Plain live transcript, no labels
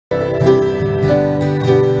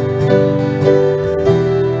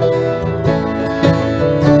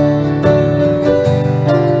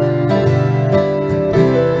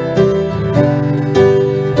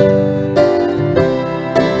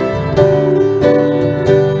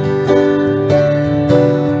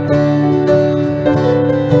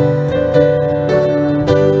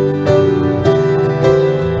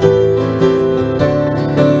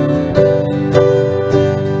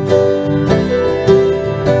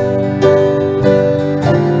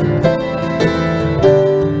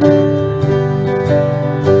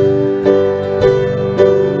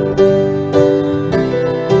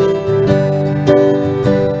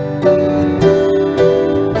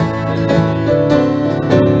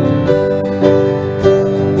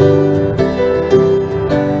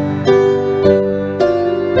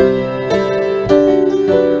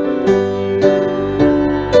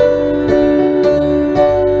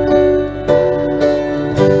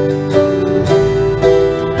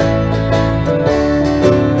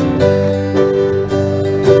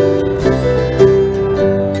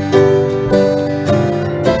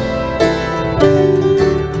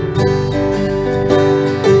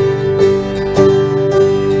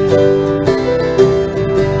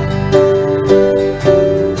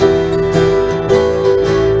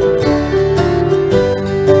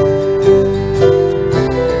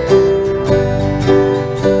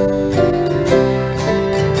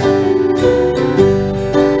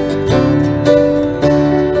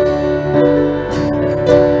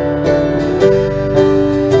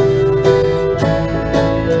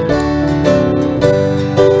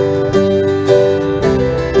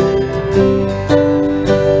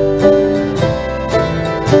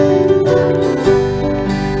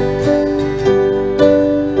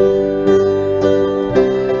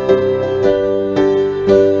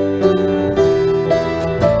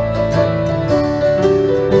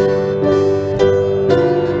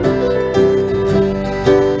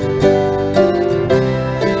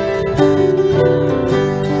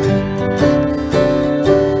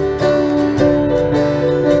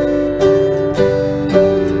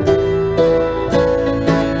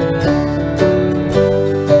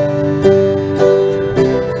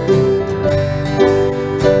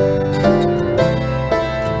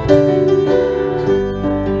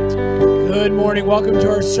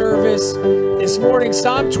morning.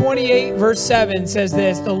 Psalm 28 verse 7 says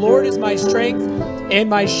this: "The Lord is my strength and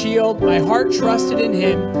my shield. My heart trusted in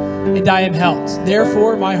him, and I am helped.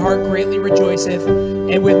 Therefore my heart greatly rejoiceth,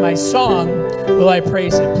 and with my song will I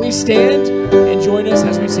praise him." Please stand and join us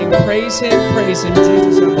as we sing Praise Him,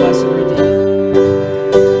 Jesus our blessed Redeemer.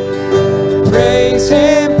 Praise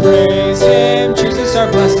Him, Jesus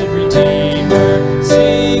our blessed Redeemer.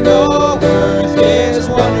 Sing, O earth, His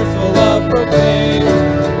wonderful love proclaim.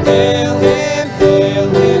 Hail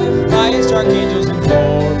Him, highest archangels in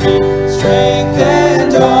glory. Strength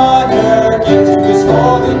and honor give to His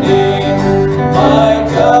holy name.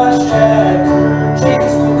 Like a shepherd,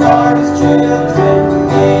 Jesus will guard His children.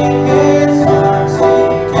 In His arms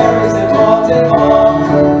He carries them all day long.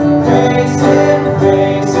 Praise Him,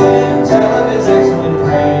 tell of His excellent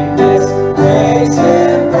greatness.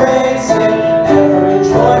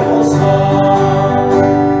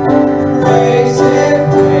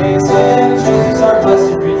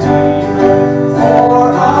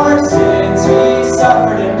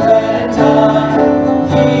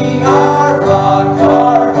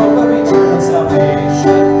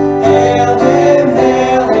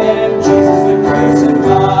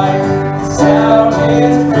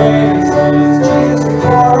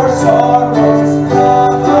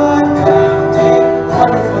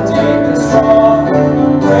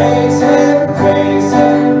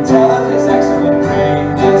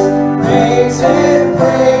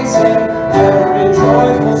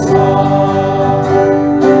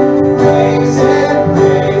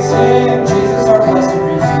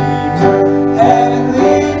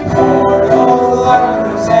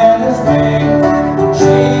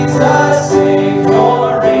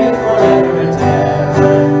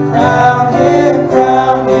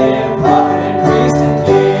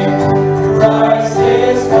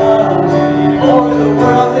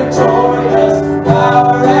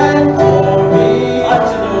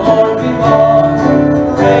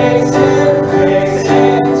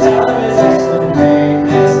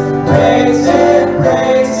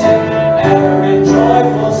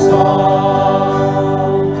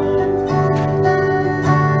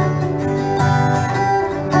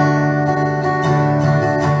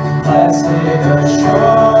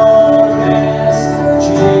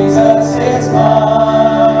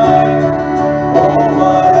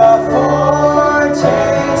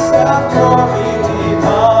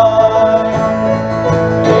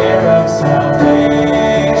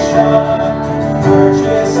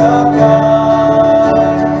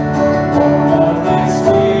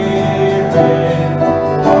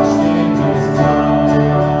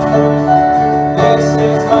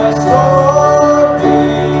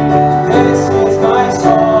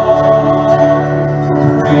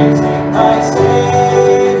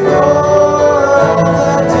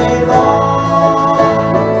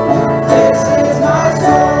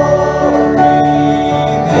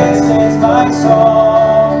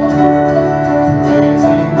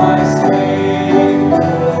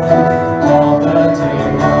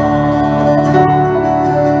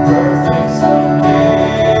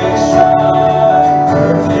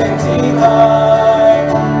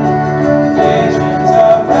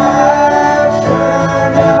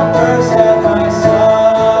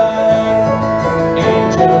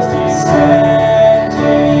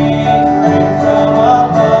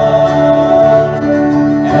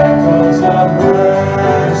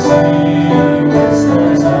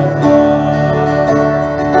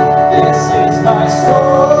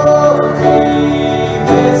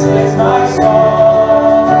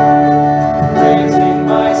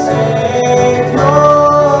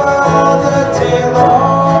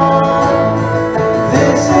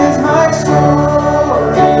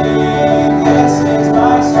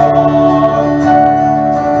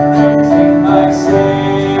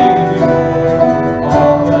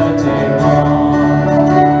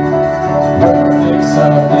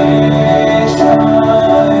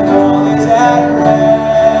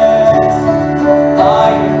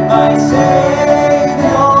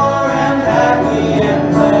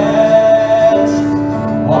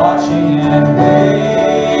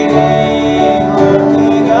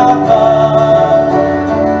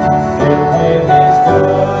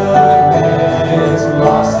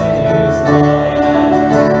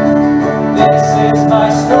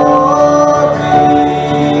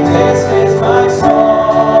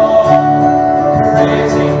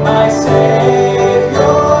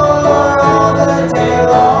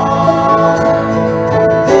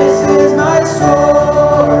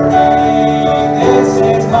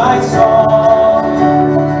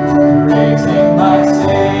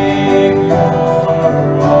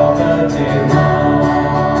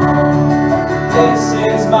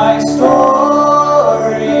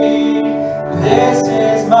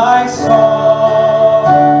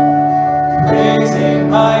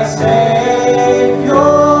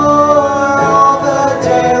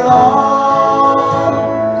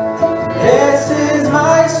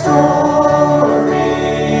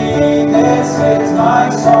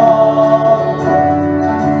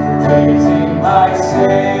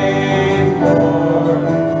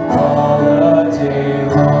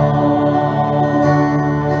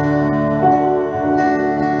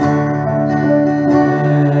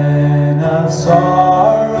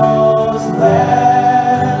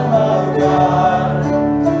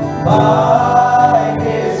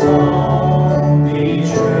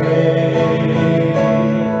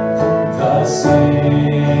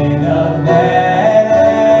 sin of man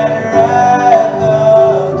and wrath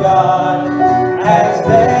of God has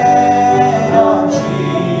been on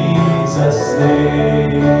Jesus'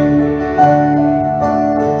 slain.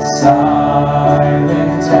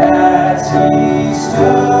 Silent as he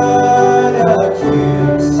stood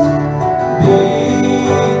accused,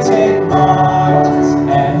 beaten, mocked,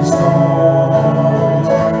 and scorned,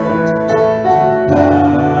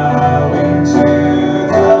 bowing to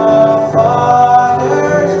the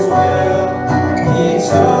Father's will, he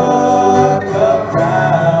took the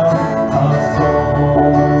crown of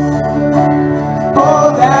thorns. Oh,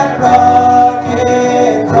 that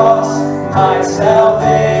rugged cross, my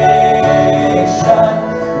salvation,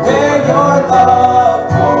 where your love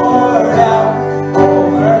poured out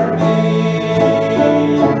over me.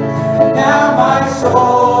 Now my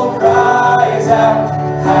soul cries out,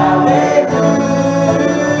 hallelujah,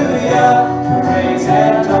 praise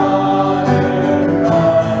and honor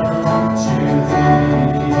unto thee.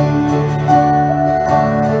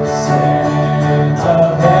 Sent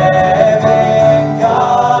of heaven,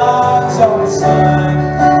 God's own Son,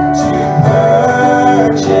 to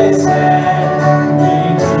purchase and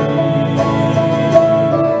redeem,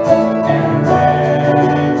 and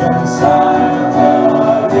reconcile the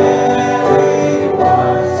very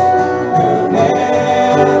ones who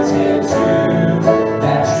nailed him to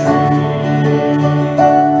that tree.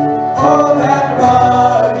 Oh, that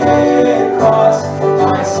rugged cross,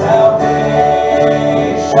 my salvation,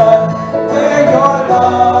 where your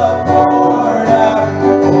love poured out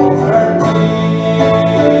over me.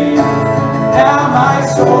 Now my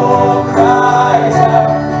soul cries out,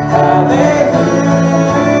 hallelujah,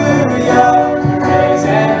 praise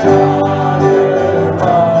and honor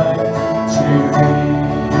unto thee.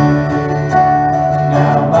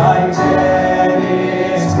 Now my debt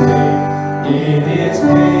is paid, it is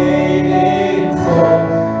paid in full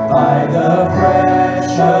by the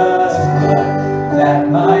precious blood that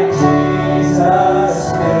my Jesus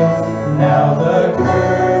spilled. Now the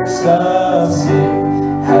curse of sin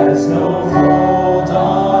has no hold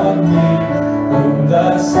on me. Whom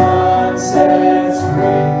the Son sets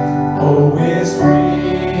free, oh, is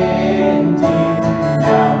free indeed.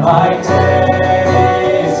 Now my debt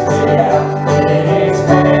is paid, it is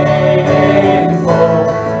paid in full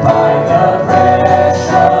by the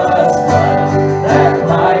precious blood that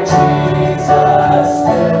my Jesus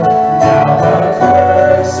spilled. Now the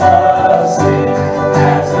curse of sin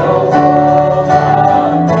has no hold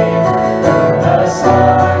on me. Whom the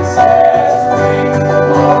Son sets free,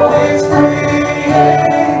 oh, is free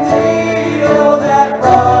indeed. Oh, that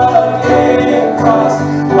rugged cross,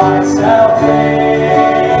 my salvation,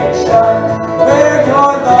 where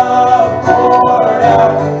your love poured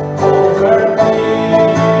out over me.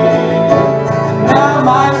 Now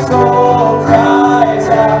my soul cries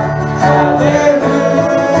out,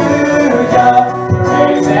 hallelujah,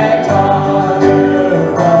 praise and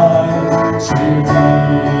honor unto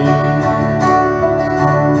thee.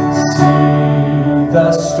 See, the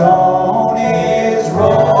stone is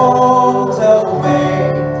rolled away.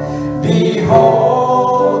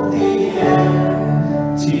 Behold the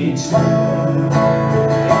empty tomb.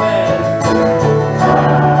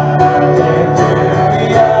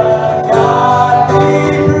 Hallelujah, God be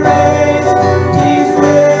praised. He's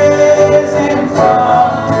risen from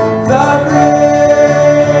the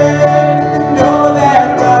grave. Know that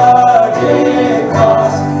rugged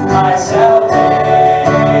cross, my salvation,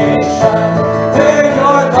 where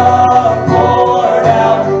your love poured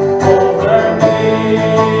out over me.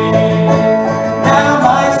 Now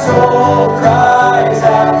my soul cries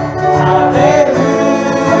out, hallelujah,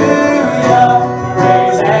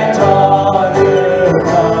 praise and honor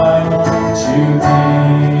unto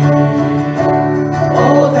thee.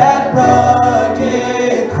 Oh, that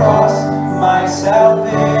rugged cross, my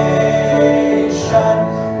salvation,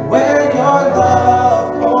 where your love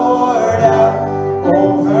poured out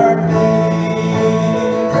over me.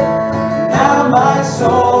 Now my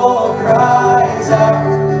soul cries out,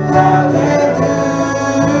 hallelujah,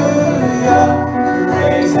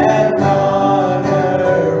 praise and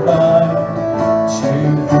honor unto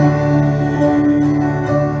thee.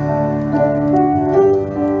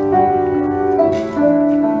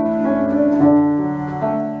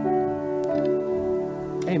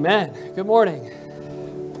 Amen. Good morning.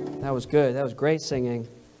 That was good. That was great singing.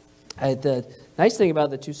 The nice thing about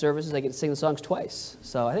the two services, I get to sing the songs twice.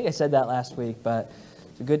 So I think I said that last week, but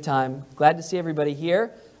it's a good time. Glad to see everybody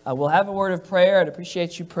here. We'll have a word of prayer. I'd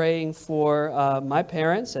appreciate you praying for my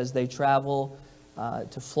parents as they travel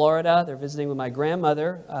to Florida. They're visiting with my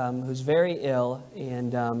grandmother, who's very ill,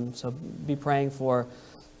 and so be praying for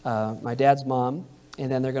my dad's mom. And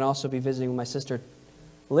then they're going to also be visiting with my sister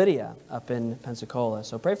Lydia up in Pensacola.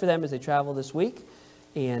 So pray for them as they travel this week,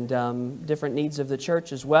 and different needs of the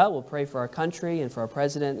church as well. We'll pray for our country and for our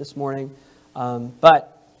president this morning.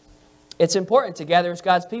 But it's important to gather as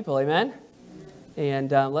God's people, amen?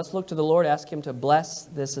 And let's look to the Lord, ask Him to bless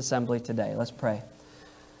this assembly today. Let's pray.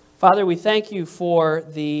 Father, we thank You for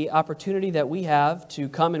the opportunity that we have to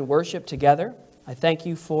come and worship together. I thank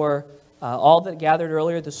You for all that gathered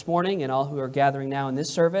earlier this morning and all who are gathering now in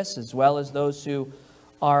this service, as well as those who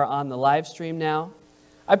are on the live stream now.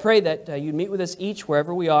 I pray that You'd meet with us each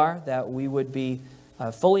wherever we are, that we would be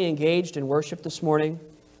fully engaged in worship this morning.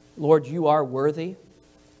 Lord, You are worthy.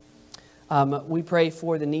 We pray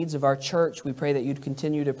for the needs of our church. We pray that You'd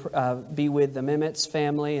continue to be with the Mimitz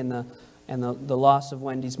family and the loss of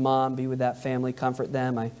Wendy's mom. Be with that family, comfort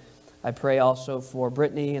them. I pray also for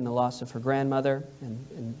Brittany and the loss of her grandmother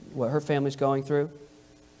and what her family's going through.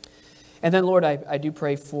 And then, Lord, I do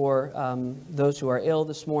pray for those who are ill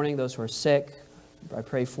this morning, those who are sick. I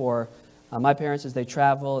pray for my parents as they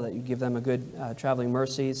travel, that You give them a good traveling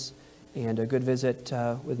mercies and a good visit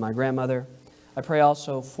with my grandmother. I pray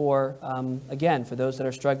also for, again, for those that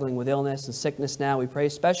are struggling with illness and sickness now. We pray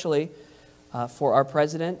especially for our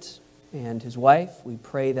president and his wife. We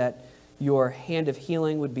pray that Your hand of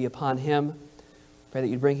healing would be upon him. Pray that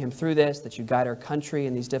You'd bring him through this, that You guide our country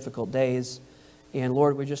in these difficult days. And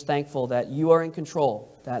Lord, we're just thankful that You are in control,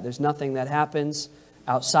 that there's nothing that happens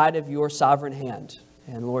outside of Your sovereign hand.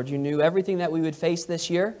 And Lord, You knew everything that we would face this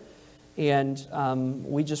year. And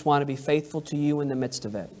we just want to be faithful to You in the midst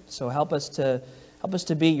of it. So help us to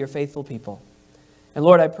be Your faithful people. And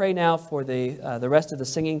Lord, I pray now for the rest of the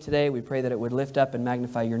singing today. We pray that it would lift up and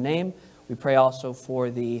magnify Your name. We pray also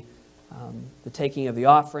for the taking of the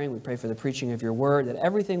offering. We pray for the preaching of Your word, that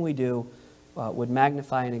everything we do would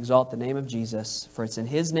magnify and exalt the name of Jesus. For it's in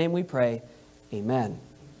His name we pray. Amen.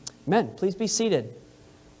 Amen. Please be seated.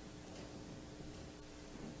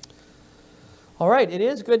 All right, it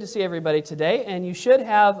is good to see everybody today, and you should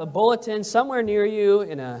have a bulletin somewhere near you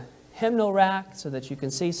in a hymnal rack so that you can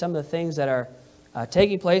see some of the things that are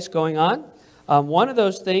taking place, going on. One of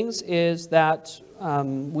those things is that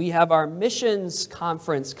we have our missions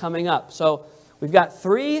conference coming up. So we've got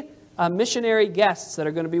 3 missionary guests that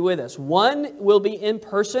are going to be with us. One will be in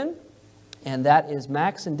person, and that is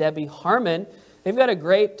Max and Debbie Harmon. They've got a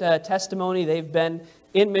great testimony. They've been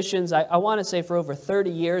in missions, I want to say, for over 30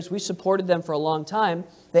 years. We supported them for a long time.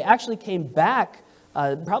 They actually came back,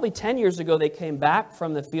 probably 10 years ago, they came back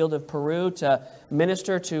from the field of Peru to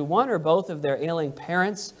minister to one or both of their ailing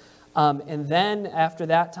parents. And then after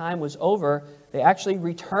that time was over, they actually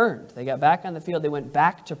returned. They got back on the field. They went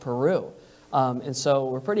back to Peru. And so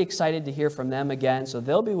we're pretty excited to hear from them again. So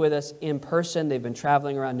they'll be with us in person. They've been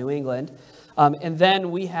traveling around New England. And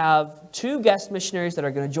then we have 2 guest missionaries that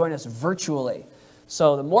are going to join us virtually.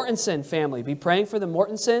 So the Mortensen family, be praying for the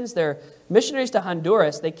Mortensens. They're missionaries to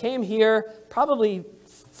Honduras. They came here probably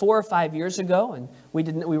 4 or 5 years ago, and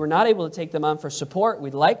we were not able to take them on for support.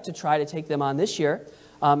 We'd like to try to take them on this year.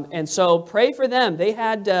 And so pray for them. They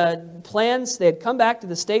had plans. They had come back to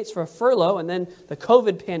the States for a furlough, and then the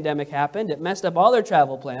COVID pandemic happened. It messed up all their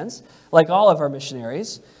travel plans, like all of our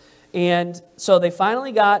missionaries. And so they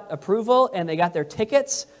finally got approval, and they got their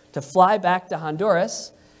tickets to fly back to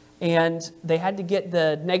Honduras. And they had to get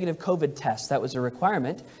the negative COVID test. That was a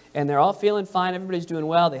requirement. And they're all feeling fine. Everybody's doing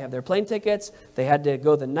well. They have their plane tickets. They had to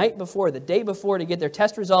go the night before, the day before, to get their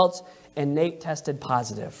test results. And Nate tested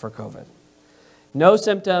positive for COVID. No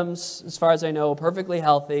symptoms, as far as I know, perfectly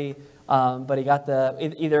healthy. But he got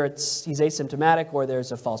either he's asymptomatic or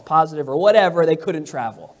there's a false positive or whatever. They couldn't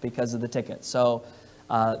travel because of the ticket. So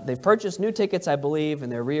they've purchased new tickets, I believe,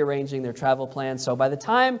 and they're rearranging their travel plans. So by the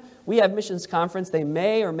time we have missions conference, they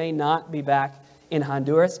may or may not be back in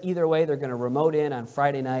Honduras. Either way, they're going to remote in on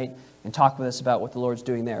Friday night and talk with us about what the Lord's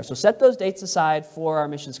doing there. So set those dates aside for our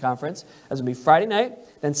missions conference. That's going to be Friday night.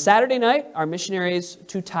 Then Saturday night, our missionaries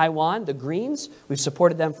to Taiwan, the Greens, we've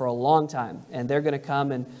supported them for a long time. And they're going to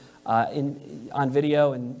come and on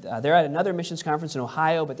video. And they're at another missions conference in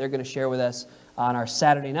Ohio, but they're going to share with us on our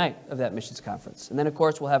Saturday night of that missions conference. And then, of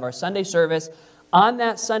course, we'll have our Sunday service. On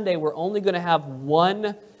that Sunday, we're only going to have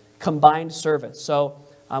one combined service. So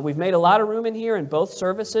we've made a lot of room in here in both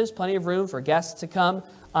services, plenty of room for guests to come.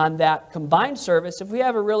 On that combined service, if we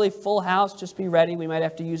have a really full house, just be ready. We might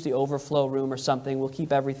have to use the overflow room or something. We'll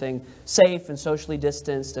keep everything safe and socially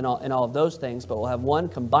distanced and all of those things. But we'll have one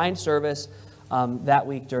combined service that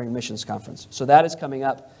week during missions conference. So that is coming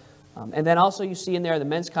up. And then also you see in there the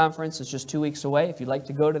men's conference is just 2 weeks away. If you'd like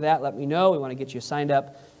to go to that, let me know. We want to get you signed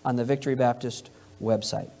up on the Victory Baptist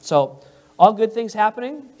website. So all good things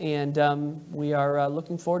happening, and we are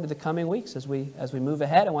looking forward to the coming weeks as we move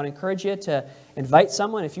ahead. I want to encourage you to invite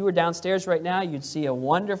someone. If you were downstairs right now, you'd see a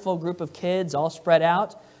wonderful group of kids all spread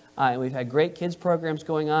out. And we've had great kids programs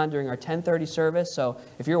going on during our 10:30 service. So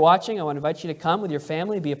if you're watching, I want to invite you to come with your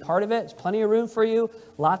family, be a part of it. There's plenty of room for you,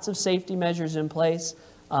 lots of safety measures in place,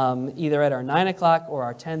 either at our 9 o'clock or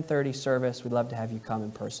our 10:30 service. We'd love to have you come in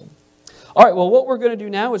person. All right, well, what we're going to do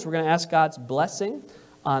now is we're going to ask God's blessing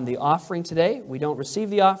on the offering today. We don't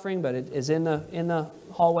receive the offering, but it is in the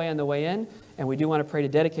hallway on the way in, and we do want to pray to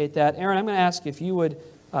dedicate that. Aaron, I'm going to ask if you would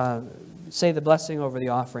say the blessing over the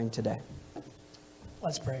offering today.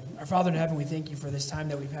 Let's pray. Our Father in heaven, we thank you for this time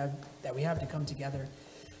that we have to come together.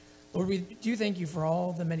 Lord, we do thank you for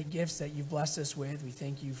all the many gifts that you've blessed us with. We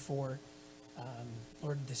thank you for,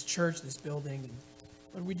 Lord, this church, this building. And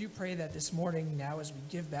Lord, we do pray that this morning, now as we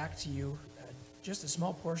give back to you just a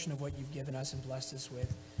small portion of what you've given us and blessed us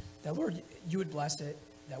with, that, Lord, you would bless it,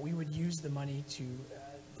 that we would use the money to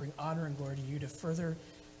bring honor and glory to you, to further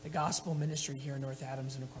the gospel ministry here in North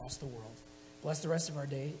Adams and across the world. Bless the rest of our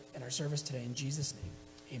day and our service today. In Jesus' name,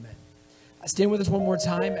 amen. Stand with us one more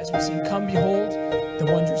time as we sing, Come Behold the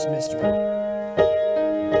Wondrous Mystery.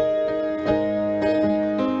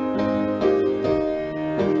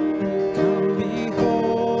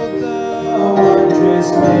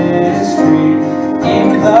 Mystery in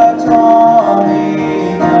the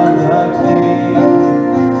dawning of the day,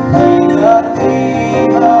 be the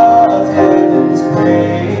theme of heaven's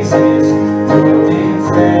praises, ruling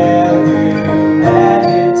frail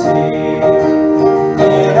humanity.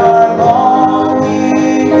 In our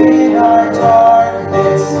longing, in our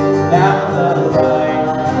darkness, now the light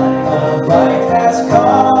of life has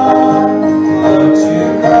come. Look to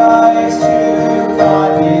Christ, who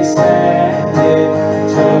God descended,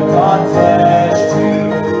 took on flesh to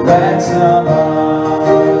ransom us.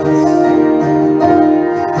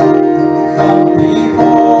 Come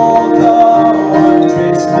behold the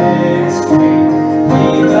wondrous mystery, He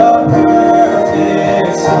the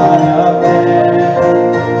perfect Son of Man.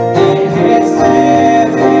 In His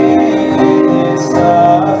living, in His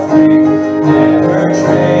suffering, never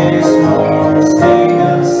trace nor stain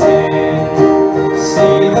of sin.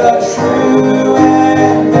 See the true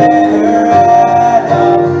and better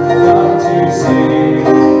Adam come to save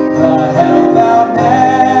the hell-bound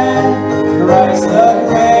man. Christ the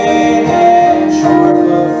great and sure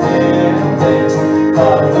fulfillment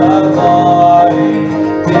of the law, in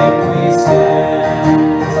Him we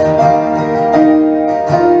stand.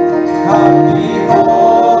 Come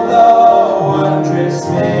behold the wondrous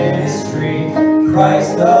mystery,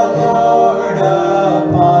 Christ the Lord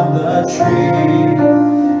upon the tree.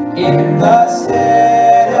 In the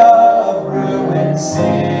stead of ruined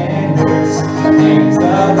sinners, hangs the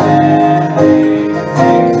landing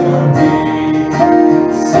victory.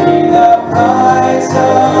 See the price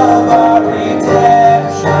of our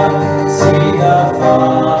redemption, see the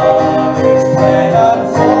Father's plan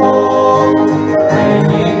unfold,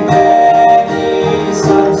 bringing many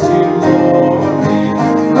sons to glory,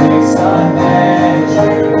 grace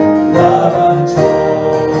unmeasured, love untold.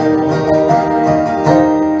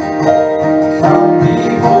 Come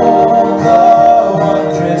behold the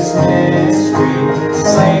wondrous mystery,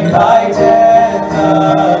 slain by death, the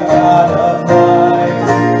God of life.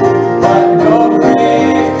 But no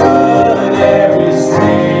grave could e'er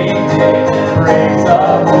restrain Him. Praise the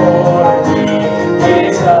Lord, He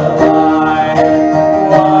is alive.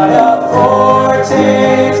 What a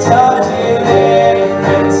foretaste of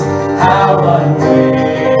deliverance, how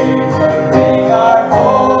unwavering our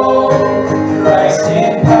hope. Christ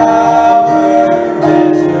in power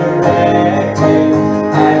resurrected,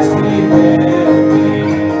 as we will be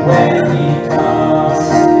when He comes.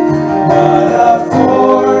 What a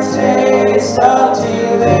foretaste of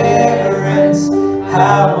deliverance,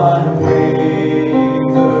 how unwavering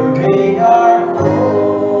our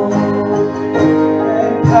hope.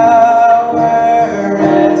 And power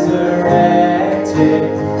resurrected,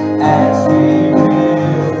 as we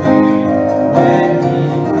will be when He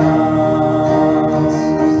comes.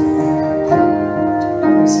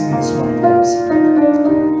 We sing this morning, ladies.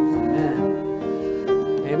 Amen.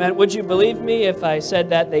 Amen. Would you believe me if I said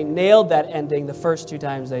that they nailed that ending the first two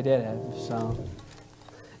times they did it? So,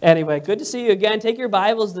 anyway, good to see you again. Take your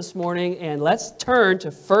Bibles this morning and let's turn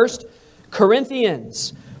to 1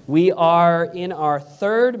 Corinthians. We are in our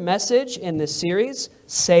third message in this series,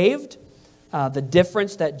 Saved, the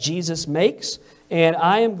difference that Jesus makes. And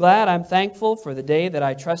I am glad, I'm thankful for the day that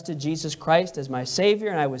I trusted Jesus Christ as my Savior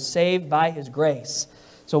and I was saved by His grace.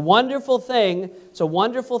 It's a wonderful thing. It's a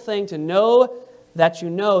wonderful thing to know that you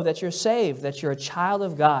know that you're saved, that you're a child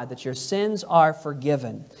of God, that your sins are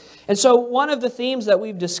forgiven. And so one of the themes that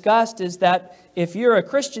we've discussed is that if you're a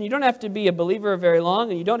Christian, you don't have to be a believer very long,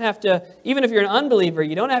 and you don't have to, even if you're an unbeliever,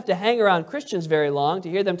 you don't have to hang around Christians very long to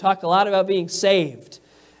hear them talk a lot about being saved.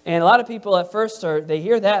 And a lot of people at first, they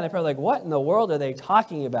hear that and they're probably like, what in the world are they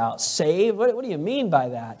talking about? Saved? What do you mean by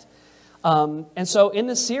that? And so in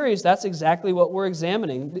this series, that's exactly what we're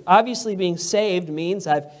examining. Obviously, being saved means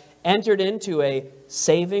I've entered into a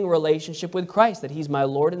saving relationship with Christ, that He's my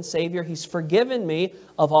Lord and Savior. He's forgiven me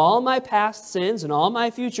of all my past sins and all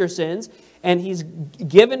my future sins, and He's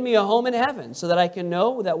given me a home in heaven so that I can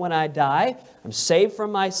know that when I die, I'm saved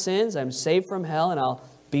from my sins, I'm saved from hell, and I'll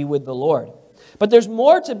be with the Lord. But there's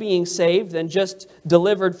more to being saved than just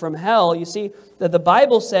delivered from hell. You see, that the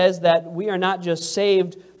Bible says that we are not just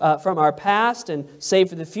saved from our past and saved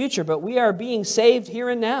for the future, but we are being saved here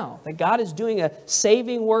and now. That God is doing a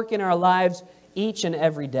saving work in our lives each and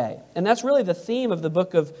every day. And that's really the theme of the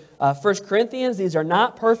book of 1 Corinthians. These are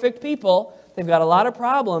not perfect people. They've got a lot of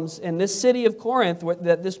problems. In this city of Corinth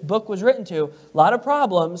that this book was written to, a lot of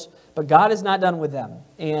problems, but God is not done with them.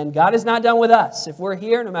 And God is not done with us. If we're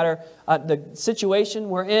here, no matter the situation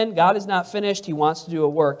we're in, God is not finished. He wants to do a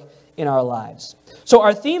work in our lives. So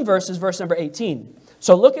our theme verse is verse number 18.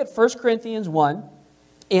 So look at 1 Corinthians 1,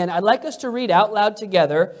 and I'd like us to read out loud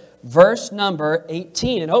together verse number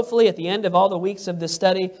 18. And hopefully at the end of all the weeks of this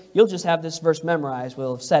study, you'll just have this verse memorized.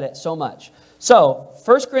 We'll have said it so much. So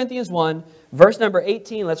 1 Corinthians 1, verse number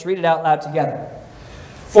 18, let's read it out loud together.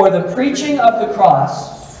 For the preaching of the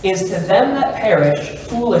cross is to them that perish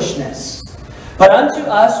foolishness, but unto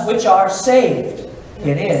us which are saved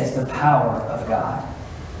it is the power of God.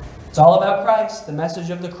 It's all about Christ, the message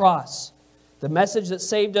of the cross. The message that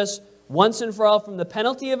saved us once and for all from the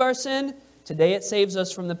penalty of our sin. Today it saves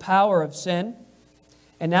us from the power of sin.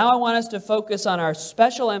 And now I want us to focus on our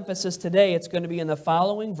special emphasis today. It's going to be in the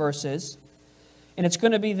following verses. And it's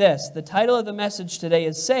going to be this. The title of the message today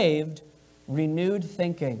is Saved, Renewed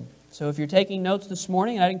Thinking. So if you're taking notes this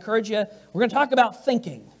morning, I'd encourage you, we're going to talk about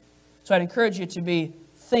thinking. So I'd encourage you to be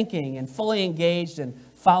thinking and fully engaged and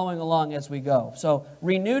following along as we go. So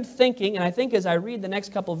renewed thinking, and I think as I read the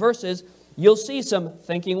next couple verses, you'll see some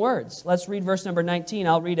thinking words. Let's read verse number 19.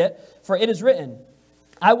 I'll read it. For it is written,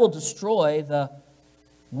 I will destroy the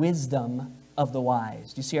wisdom of the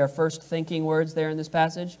wise. Do you see our first thinking words there in this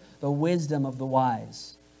passage? The wisdom of the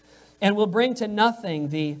wise. And will bring to nothing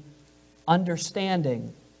the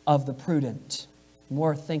understanding of the prudent.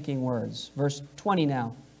 More thinking words. Verse 20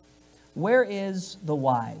 now. Where is the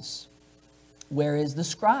wise? Where is the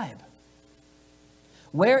scribe?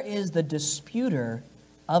 Where is the disputer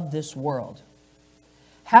of this world?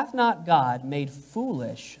 Hath not God made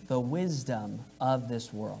foolish the wisdom of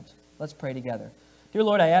this world? Let's pray together. Dear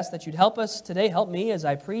Lord, I ask that you'd help us today. Help me as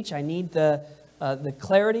I preach. I need the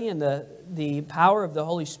clarity and the power of the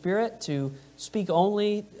Holy Spirit to speak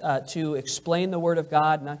only to explain the Word of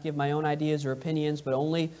God, not give my own ideas or opinions, but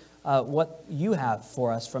only what you have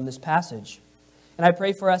for us from this passage. And I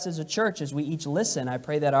pray for us as a church as we each listen. I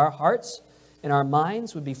pray that our hearts and our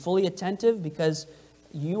minds would be fully attentive because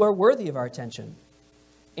you are worthy of our attention.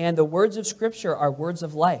 And the words of Scripture are words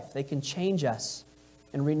of life. They can change us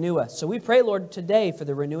and renew us. So we pray, Lord, today for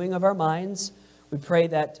the renewing of our minds. We pray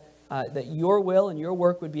that your will and your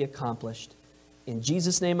work would be accomplished. In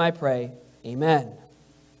Jesus' name I pray, amen.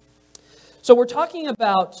 So we're talking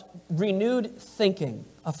about renewed thinking,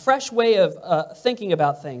 a fresh way of thinking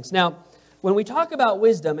about things. Now, when we talk about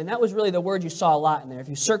wisdom, and that was really the word you saw a lot in there. If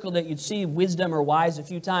you circled it, you'd see wisdom or wise a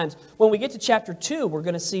few times. When we get to chapter 2, we're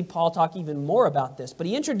going to see Paul talk even more about this. But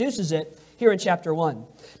he introduces it here in chapter 1.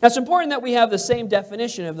 Now, it's important that we have the same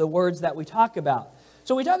definition of the words that we talk about.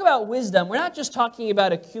 So when we talk about wisdom, we're not just talking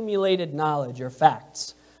about accumulated knowledge or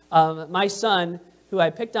facts. My son, who I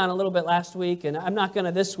picked on a little bit last week, and I'm not going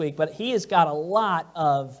to this week, but he has got a lot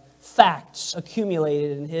of facts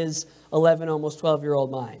accumulated in his 11, almost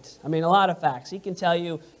 12-year-old mind. I mean, a lot of facts. He can tell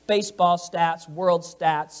you baseball stats, world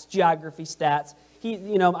stats, geography stats.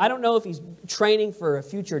 I don't know if he's training for a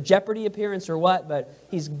future Jeopardy appearance or what, but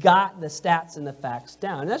he's got the stats and the facts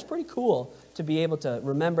down. And that's pretty cool to be able to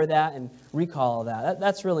remember that and recall all that.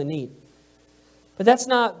 That's really neat. But that's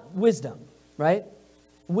not wisdom, right?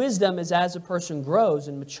 Wisdom is as a person grows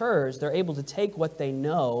and matures, they're able to take what they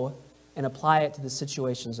know and apply it to the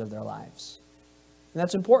situations of their lives. And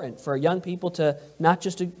that's important for young people to not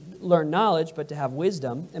just to learn knowledge, but to have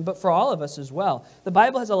wisdom, but for all of us as well. The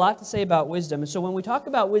Bible has a lot to say about wisdom. And so when we talk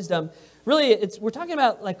about wisdom, really we're talking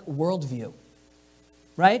about like worldview,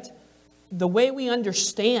 right? The way we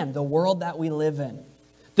understand the world that we live in.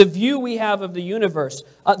 the view we have of the universe,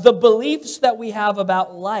 the beliefs that we have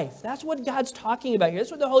about life. That's what God's talking about here. That's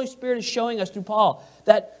what the Holy Spirit is showing us through Paul.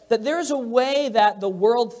 That there's a way that the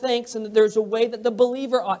world thinks, and that there's a way that the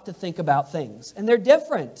believer ought to think about things. And they're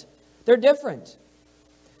different. They're different.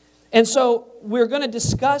 And so we're going to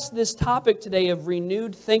discuss this topic today of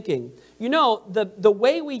renewed thinking. You know, the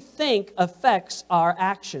way we think affects our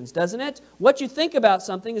actions, doesn't it? What you think about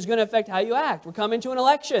something is going to affect how you act. We're coming to an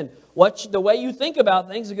election. The way you think about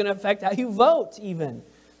things is going to affect how you vote, even.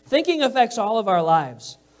 Thinking affects all of our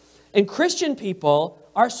lives. And Christian people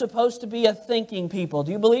are supposed to be a thinking people.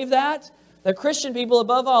 Do you believe that? That Christian people,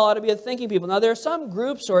 above all, ought to be a thinking people. Now, there are some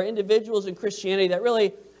groups or individuals in Christianity that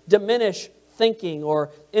really diminish thinking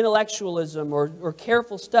or intellectualism or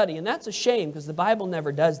careful study. And that's a shame, because the Bible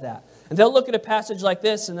never does that. And they'll look at a passage like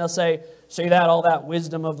this and they'll say, see that, all that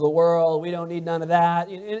wisdom of the world, we don't need none of that.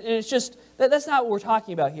 And it's just, that's not what we're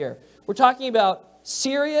talking about here. We're talking about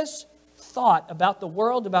serious thought about the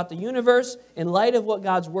world, about the universe, in light of what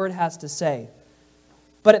God's Word has to say.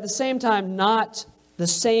 But at the same time, not the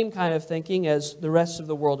same kind of thinking as the rest of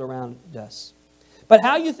the world around us. But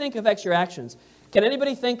how you think affects your actions. Can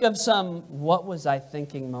anybody think of some what was I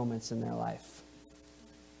thinking moments in their life?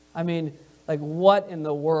 I mean, like, what in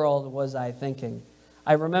the world was I thinking?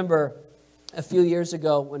 I remember a few years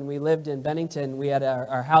ago when we lived in Bennington, we had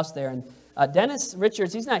our house there, and Dennis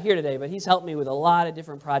Richards, he's not here today, but he's helped me with a lot of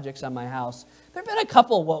different projects on my house. There have been a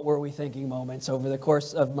couple what were we thinking moments over the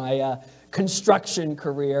course of my construction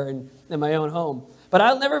career in my own home. But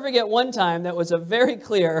I'll never forget one time that was a very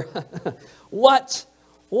clear what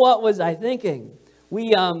was I thinking?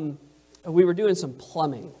 We were doing some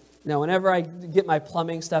plumbing. Now, whenever I get my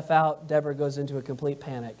plumbing stuff out, Deborah goes into a complete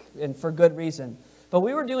panic, and for good reason. But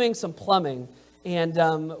we were doing some plumbing, and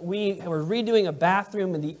we were redoing a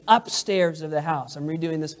bathroom in the upstairs of the house. I'm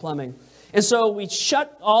redoing this plumbing. And so we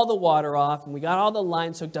shut all the water off, and we got all the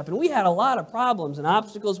lines hooked up, and we had a lot of problems and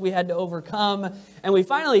obstacles we had to overcome, and we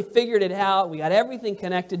finally figured it out. We got everything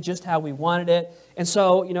connected just how we wanted it. And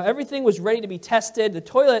so, everything was ready to be tested. The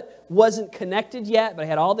toilet wasn't connected yet, but I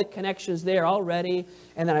had all the connections there already.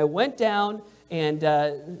 And then I went down, and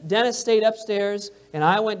Dennis stayed upstairs, and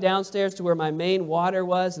I went downstairs to where my main water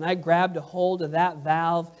was, and I grabbed a hold of that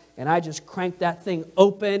valve, and I just cranked that thing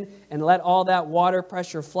open and let all that water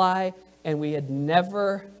pressure fly. And we had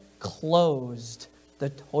never closed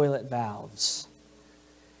the toilet valves.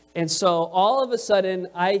 And so all of a sudden,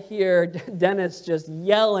 I hear Dennis just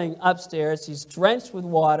yelling upstairs. He's drenched with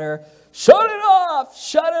water. Shut it off!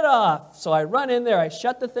 Shut it off! So I run in there. I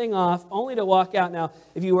shut the thing off, only to walk out. Now,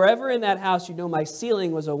 if you were ever in that house, you know my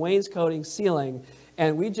ceiling was a wainscoting ceiling.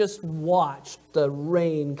 And we just watched the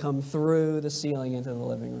rain come through the ceiling into the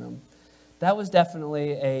living room. That was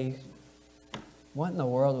definitely a... what in the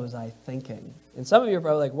world was I thinking? And some of you are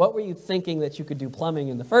probably like, what were you thinking that you could do plumbing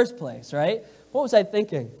in the first place, right? What was I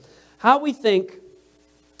thinking? How we think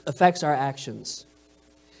affects our actions.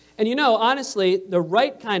 And honestly, the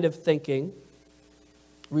right kind of thinking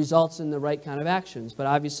results in the right kind of actions. But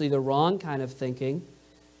obviously, the wrong kind of thinking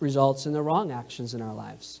results in the wrong actions in our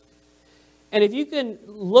lives. And if you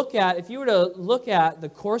were to look at the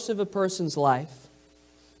course of a person's life,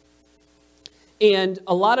 and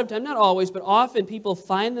a lot of time, not always, but often people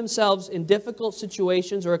find themselves in difficult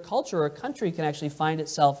situations, or a culture or a country can actually find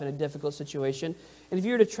itself in a difficult situation. And if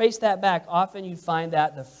you were to trace that back, often you'd find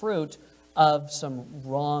that the fruit of some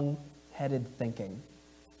wrong-headed thinking,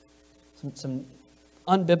 some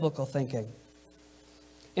unbiblical thinking.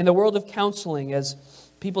 In the world of counseling, as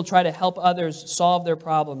people try to help others solve their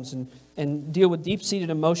problems and deal with deep-seated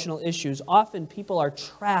emotional issues, often people are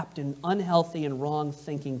trapped in unhealthy and wrong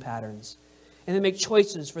thinking patterns. And they make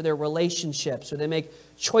choices for their relationships, or they make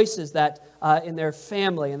choices that in their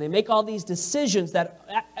family, and they make all these decisions that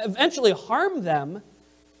eventually harm them,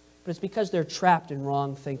 but it's because they're trapped in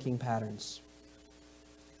wrong thinking patterns.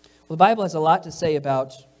 Well, the Bible has a lot to say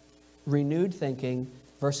about renewed thinking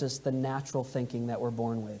versus the natural thinking that we're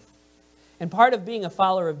born with. And part of being a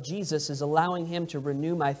follower of Jesus is allowing Him to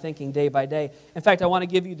renew my thinking day by day. In fact, I want to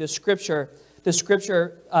give you the scripture. The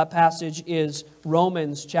scripture passage is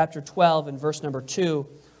Romans chapter 12 and verse number 2.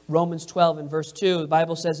 Romans 12 and verse 2, the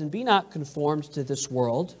Bible says, "And be not conformed to this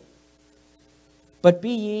world, but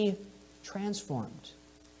be ye transformed."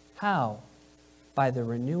 How? By the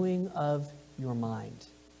renewing of your mind,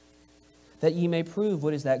 that ye may prove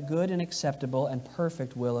what is that good and acceptable and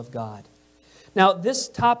perfect will of God. Now, this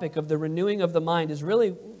topic of the renewing of the mind is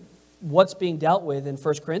really what's being dealt with in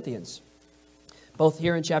 1 Corinthians. Both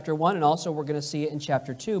here in chapter 1, and also we're going to see it in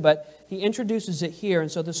chapter 2. But he introduces it here.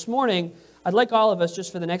 And so this morning, I'd like all of us,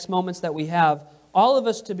 just for the next moments that we have, all of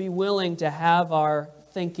us to be willing to have our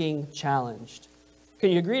thinking challenged. Can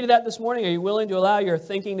you agree to that this morning? Are you willing to allow your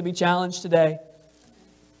thinking to be challenged today?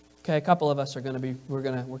 Okay, a couple of us are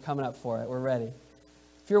we're coming up for it. We're ready.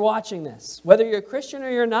 If you're watching this, whether you're a Christian or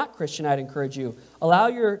you're not Christian, I'd encourage you, allow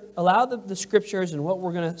the scriptures and what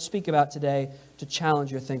we're going to speak about today to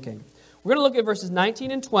challenge your thinking. We're going to look at verses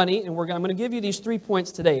 19 and 20, and I'm going to give you these 3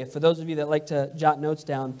 points today, for those of you that like to jot notes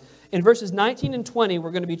down. In verses 19 and 20,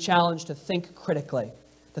 we're going to be challenged to think critically.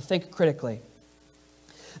 To think critically.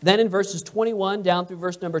 Then in verses 21 down through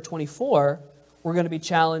verse number 24, we're going to be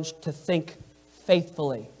challenged to think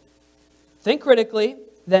faithfully. Think critically,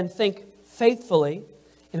 then think faithfully.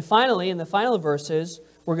 And finally, in the final verses,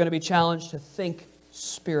 we're going to be challenged to think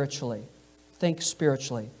spiritually. Think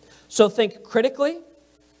spiritually. So think critically,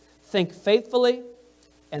 think faithfully,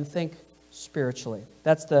 and think spiritually.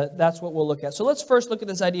 That's what we'll look at. So let's first look at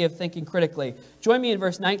this idea of thinking critically. Join me in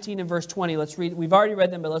verse 19 and verse 20. Let's read. We've already read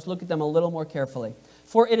them, but let's look at them a little more carefully.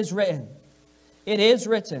 For it is written,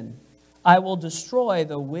 I will destroy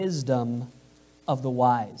the wisdom of the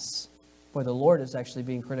wise. Boy, the Lord is actually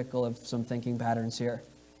being critical of some thinking patterns here.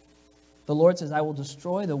 The Lord says, I will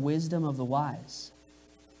destroy the wisdom of the wise.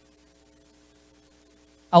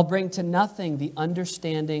 I'll bring to nothing the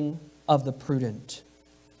understanding of the prudent.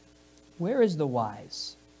 Where is the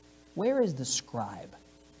wise? Where is the scribe?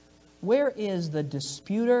 Where is the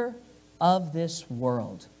disputer of this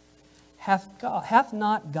world? Hath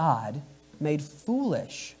not God made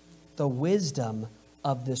foolish the wisdom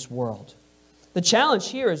of this world? The challenge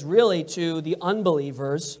here is really to the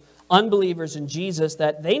unbelievers in Jesus,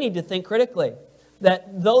 that they need to think critically.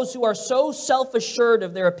 That those who are so self-assured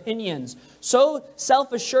of their opinions, so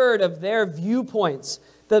self-assured of their viewpoints,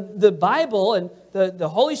 the Bible and the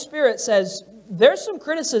Holy Spirit says there's some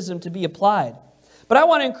criticism to be applied. But I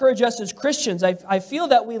want to encourage us as Christians. I feel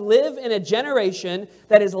that we live in a generation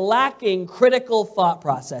that is lacking critical thought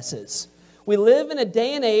processes. We live in a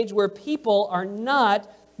day and age where people are not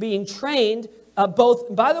being trained, both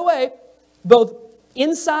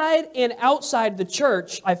inside and outside the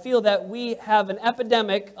church. I feel that we have an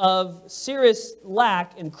epidemic of serious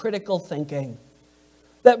lack in critical thinking.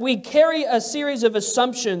 That we carry a series of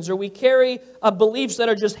assumptions, or we carry beliefs that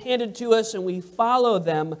are just handed to us and we follow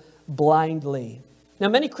them blindly. Now,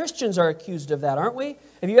 many Christians are accused of that, aren't we?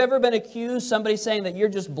 Have you ever been accused, somebody saying that you're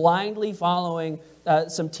just blindly following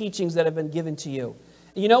some teachings that have been given to you?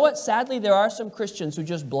 And you know what? Sadly, there are some Christians who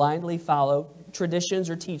just blindly follow traditions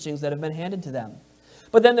or teachings that have been handed to them.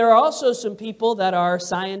 But then there are also some people that are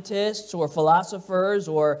scientists or philosophers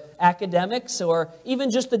or academics or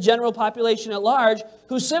even just the general population at large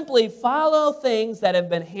who simply follow things that have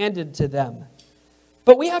been handed to them.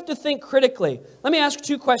 But we have to think critically. Let me ask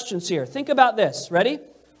 2 questions here. Think about this. Ready?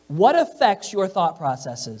 What affects your thought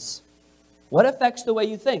processes? What affects the way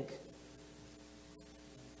you think?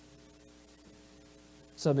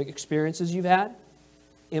 Some experiences you've had,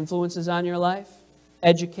 influences on your life,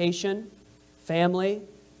 education, family,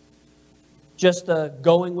 just the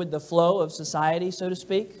going with the flow of society, so to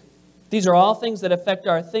speak. These are all things that affect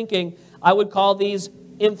our thinking. I would call these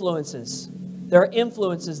influences. There are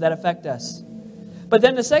influences that affect us. But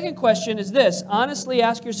then the second question is this. Honestly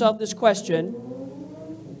ask yourself this question.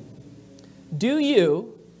 Do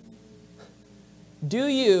you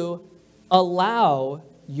allow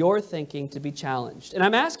your thinking to be challenged? And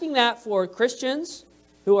I'm asking that for Christians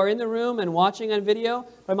who are in the room and watching on video,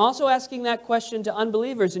 but I'm also asking that question to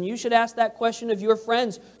unbelievers, and you should ask that question of your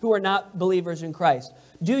friends who are not believers in Christ.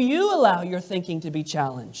 Do you allow your thinking to be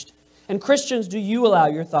challenged? And Christians, do you allow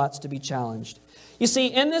your thoughts to be challenged? You see,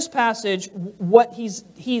 in this passage, what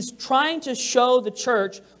he's trying to show the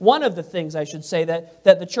church, one of the things I should say that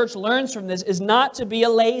the church learns from this is not to be a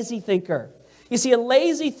lazy thinker. You see, a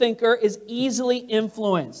lazy thinker is easily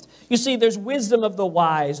influenced. You see, there's wisdom of the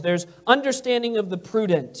wise. There's understanding of the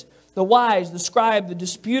prudent, the wise, the scribe, the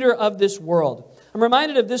disputer of this world. I'm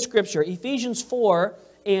reminded of this scripture, Ephesians 4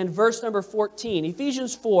 and verse number 14.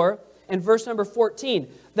 Ephesians 4 and verse number 14.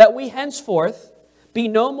 That we henceforth be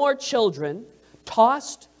no more children,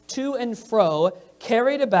 tossed to and fro,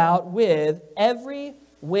 carried about with every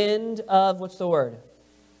wind of, what's the word?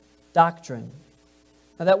 Doctrine.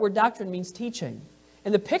 Now that word doctrine means teaching.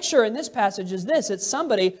 And the picture in this passage is this. It's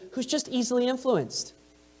somebody who's just easily influenced.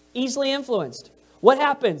 Easily influenced. What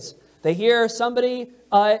happens? They hear somebody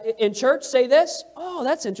in church say this. Oh,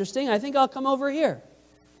 that's interesting. I think I'll come over here.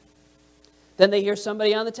 Then they hear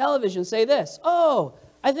somebody on the television say this. Oh,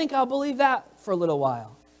 I think I'll believe that for a little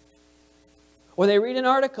while. Or they read an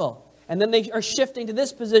article, and then they are shifting to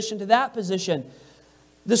this position, to that position.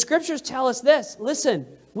 The scriptures tell us this. Listen,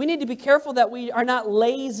 we need to be careful that we are not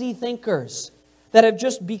lazy thinkers. that have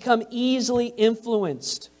just become easily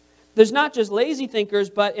influenced. There's not just lazy thinkers,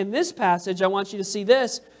 but in this passage, I want you to see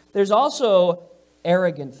this. There's also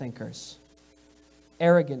arrogant thinkers.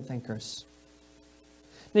 Arrogant thinkers.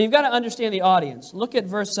 Now you've got to understand the audience. Look at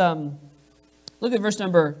verse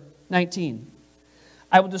number 19.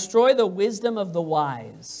 I will destroy the wisdom of the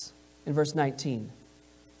wise. In verse 19.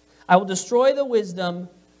 I will destroy the wisdom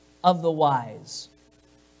of the wise.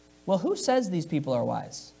 Well, who says these people are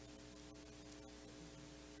wise?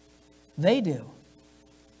 They do.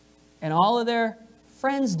 And all of their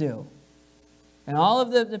friends do. And all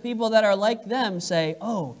of the people that are like them say,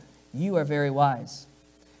 oh, you are very wise.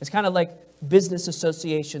 It's kind of like business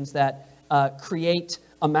associations that create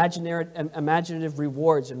imaginative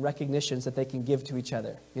rewards and recognitions that they can give to each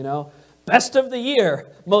other. You know, best of the year,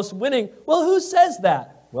 most winning. Well, who says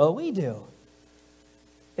that? Well, we do.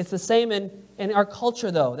 It's the same in our culture,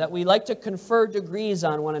 though, that we like to confer degrees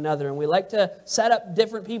on one another, and we like to set up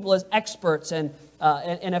different people as experts and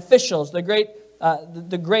officials, the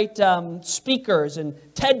great speakers and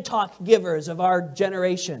TED Talk givers of our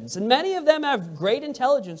generations. And many of them have great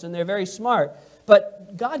intelligence and they're very smart.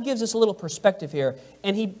 But God gives us a little perspective here,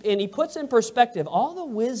 and He puts in perspective all the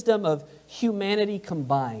wisdom of humanity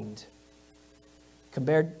combined,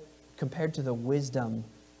 compared to the wisdom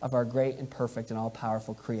of our great and perfect and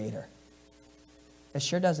all-powerful Creator. It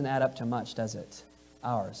sure doesn't add up to much, does it?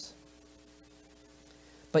 Ours.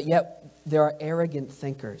 But yet, there are arrogant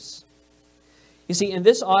thinkers. You see, in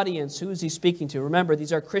this audience, who is he speaking to? Remember,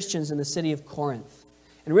 these are Christians in the city of Corinth.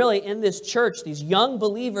 And really, in this church, these young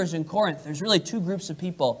believers in Corinth, there's really two groups of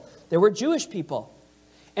people. There were Jewish people.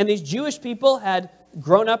 And these Jewish people had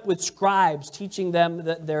grown up with scribes teaching them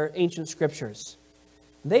their ancient scriptures.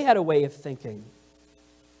 They had a way of thinking.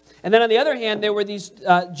 And then on the other hand, there were these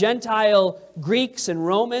Gentile Greeks and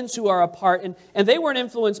Romans who are apart. And they weren't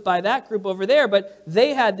influenced by that group over there, but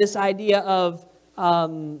they had this idea of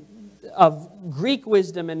Greek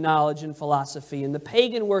wisdom and knowledge and philosophy and the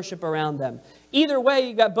pagan worship around them. Either way,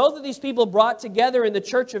 you got both of these people brought together in the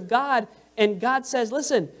church of God, and God says,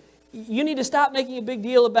 listen, you need to stop making a big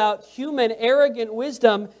deal about human arrogant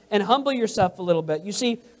wisdom and humble yourself a little bit. You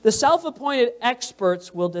see, the self-appointed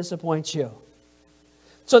experts will disappoint you.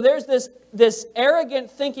 So there's this arrogant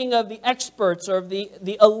thinking of the experts or of the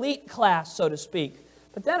elite class, so to speak.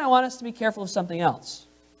 But then I want us to be careful of something else.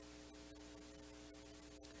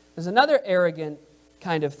 There's another arrogant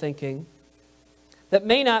kind of thinking that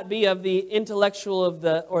may not be of the intellectual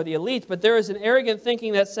or the elite, but there is an arrogant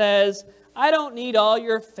thinking that says, I don't need all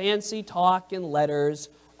your fancy talk and letters.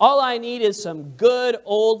 All I need is some good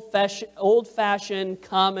old-fashioned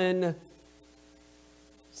common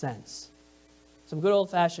sense. Some good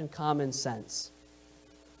old-fashioned common sense.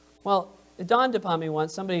 Well, it dawned upon me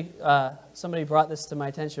once, somebody brought this to my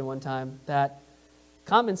attention one time, that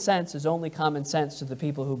common sense is only common sense to the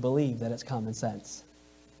people who believe that it's common sense.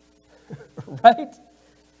 Right?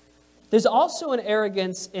 There's also an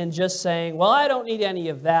arrogance in just saying, well, I don't need any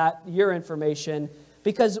of that, your information,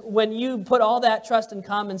 because when you put all that trust in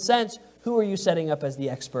common sense, who are you setting up as the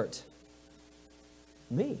expert?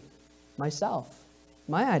 Me, myself,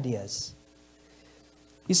 my ideas.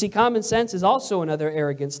 You see, common sense is also another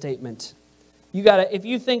arrogant statement. If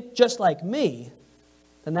you think just like me,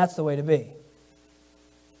 then that's the way to be.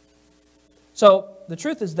 So the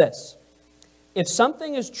truth is this. If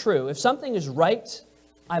something is true, if something is right,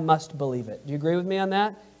 I must believe it. Do you agree with me on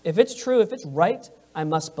that? If it's true, if it's right, I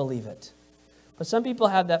must believe it. But some people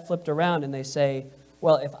have that flipped around and they say,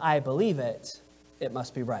 well, if I believe it, it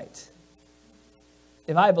must be right.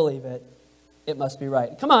 If I believe it, it must be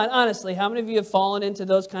right. Come on, honestly, how many of you have fallen into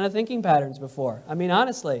those kind of thinking patterns before? I mean,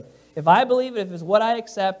 honestly, if I believe it, if it's what I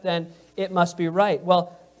accept, then it must be right.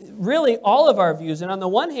 Well, really, all of our views. And on the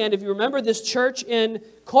one hand, if you remember this church in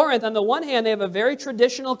Corinth, on the one hand, they have a very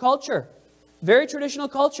traditional culture. Very traditional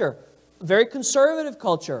culture. Very conservative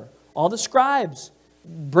culture. All the scribes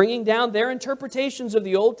bringing down their interpretations of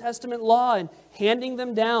the Old Testament law and handing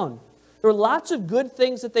them down. There were lots of good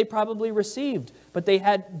things that they probably received, but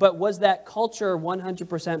was that culture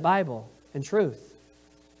 100% Bible and truth?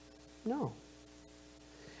 No.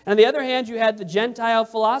 And on the other hand, you had the Gentile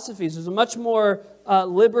philosophies. It was a much more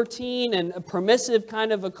libertine and a permissive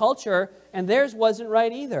kind of a culture, and theirs wasn't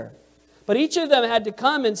right either. But each of them had to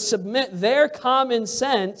come and submit their common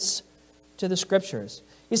sense to the Scriptures.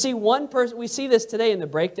 You see, we see this today in the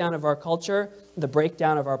breakdown of our culture, the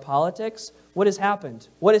breakdown of our politics. What has happened?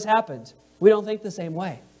 What has happened? We don't think the same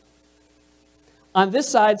way. On this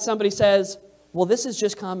side, somebody says, well, this is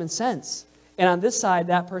just common sense. And on this side,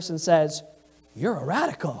 that person says, you're a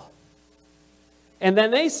radical. And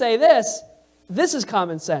then they say this is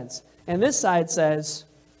common sense. And this side says,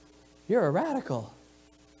 you're a radical,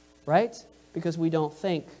 right? Because we don't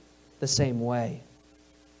think the same way.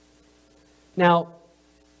 Now,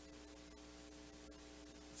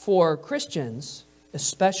 for Christians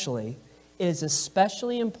especially, it is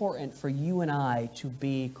especially important for you and I to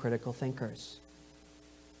be critical thinkers.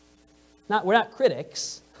 We're not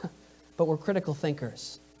critics, but we're critical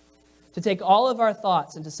thinkers. To take all of our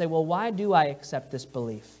thoughts and to say, well, why do I accept this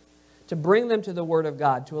belief? To bring them to the Word of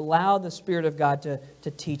God, to allow the Spirit of God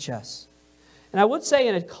to teach us. And I would say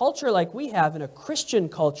in a culture like we have, in a Christian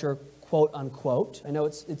culture, quote unquote, I know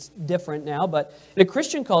it's different now, but in a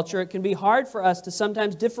Christian culture, it can be hard for us to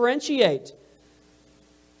sometimes differentiate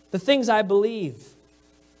the things I believe.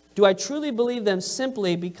 Do I truly believe them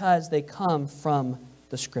simply because they come from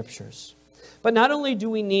the Scriptures? But not only do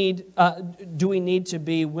we need to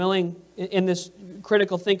be willing in this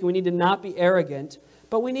critical thinking, we need to not be arrogant,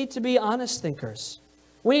 but we need to be honest thinkers.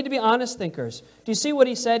 We need to be honest thinkers. Do you see what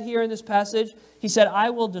he said here in this passage? He said,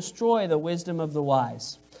 I will destroy the wisdom of the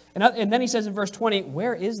wise. And then he says in verse 20,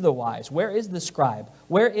 where is the wise? Where is the scribe?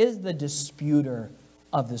 Where is the disputer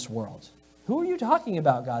of this world? Who are you talking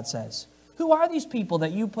about, God says? Who are these people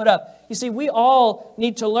that you put up? You see, we all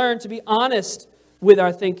need to learn to be honest with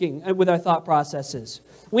our thinking and with our thought processes.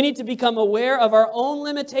 We need to become aware of our own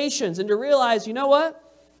limitations and to realize, you know what?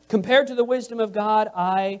 Compared to the wisdom of God,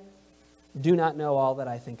 I do not know all that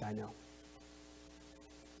I think I know.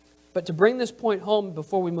 But to bring this point home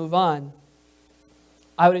before we move on,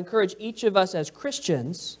 I would encourage each of us as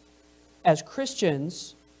Christians,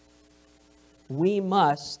 we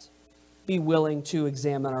must be willing to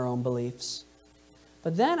examine our own beliefs.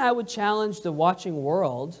 But then I would challenge the watching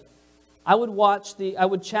world. I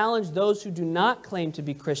would challenge those who do not claim to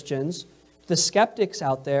be Christians, the skeptics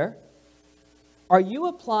out there. Are you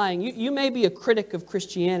applying, you may be a critic of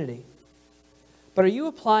Christianity, but are you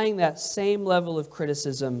applying that same level of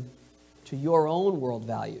criticism to your own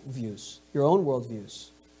worldviews,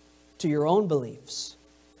 to your own beliefs?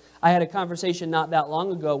 I had a conversation not that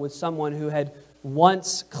long ago with someone who had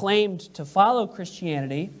once claimed to follow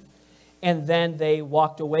Christianity, and then they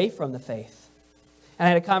walked away from the faith. And I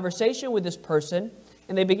had a conversation with this person,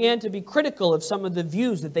 and they began to be critical of some of the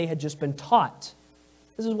views that they had just been taught.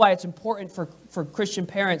 This is why it's important for Christian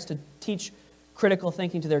parents to teach critical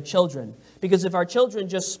thinking to their children. Because if our children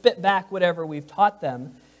just spit back whatever we've taught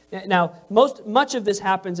them, now much of this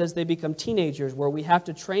happens as they become teenagers, where we have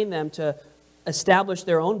to train them to establish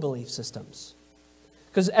their own belief systems.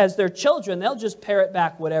 Because as they're children, they'll just parrot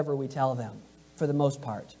back whatever we tell them, for the most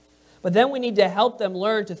part. But then we need to help them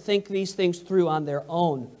learn to think these things through on their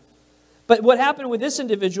own. But what happened with this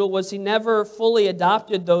individual was he never fully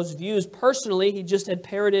adopted those views personally. He just had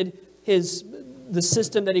parroted the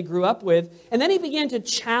system that he grew up with. And then he began to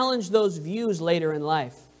challenge those views later in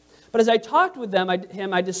life. But as I talked with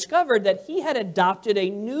him, I discovered that he had adopted a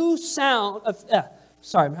new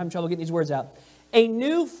I'm having trouble getting these words out. A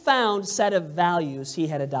newfound set of values he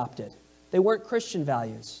had adopted. They weren't Christian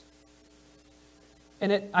values.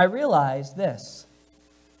 And I realized this.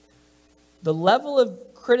 The level of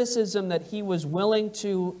criticism that he was willing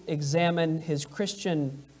to examine his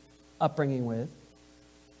Christian upbringing with,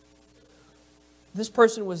 this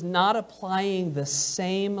person was not applying the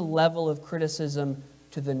same level of criticism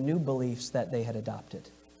to the new beliefs that they had adopted,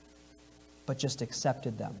 but just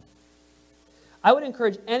accepted them. I would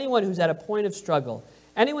encourage anyone who's at a point of struggle,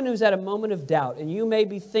 anyone who's at a moment of doubt, and you may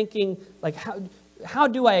be thinking, like, how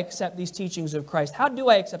do I accept these teachings of Christ? How do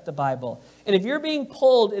I accept the Bible? And if you're being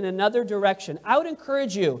pulled in another direction, I would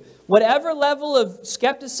encourage you, whatever level of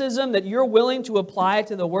skepticism that you're willing to apply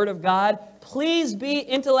to the Word of God, please be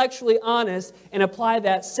intellectually honest and apply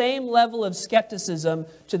that same level of skepticism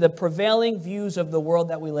to the prevailing views of the world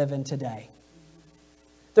that we live in today.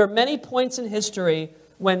 There are many points in history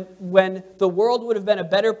when the world would have been a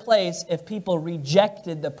better place if people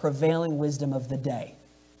rejected the prevailing wisdom of the day.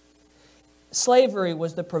 Slavery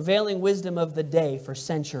was the prevailing wisdom of the day for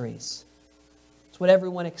centuries. It's what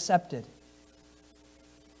everyone accepted.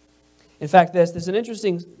 In fact, there's an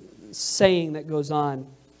interesting saying that goes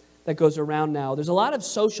around now. There's a lot of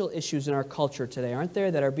social issues in our culture today, aren't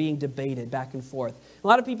there, that are being debated back and forth. A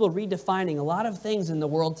lot of people redefining a lot of things in the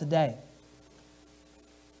world today.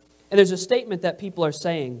 And there's a statement that people are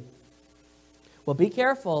saying, well, be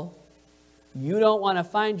careful. You don't want to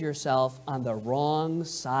find yourself on the wrong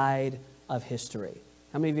side of history.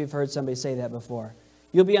 How many of you have heard somebody say that before?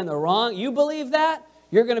 You believe that?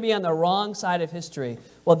 You're going to be on the wrong side of history.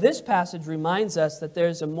 Well, this passage reminds us that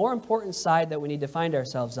there's a more important side that we need to find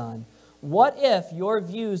ourselves on. What if your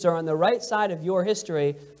views are on the right side of your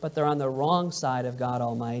history, but they're on the wrong side of God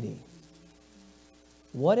Almighty?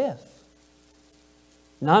 What if?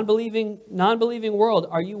 Non-believing world,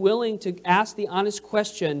 are you willing to ask the honest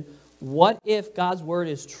question, what if God's word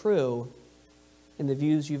is true and the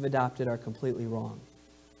views you've adopted are completely wrong?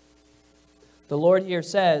 The Lord here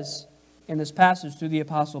says in this passage through the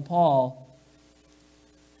Apostle Paul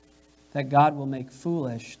that God will make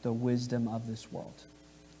foolish the wisdom of this world.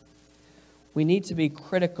 We need to be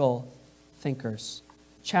critical thinkers,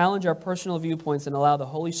 challenge our personal viewpoints, and allow the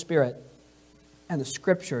Holy Spirit and the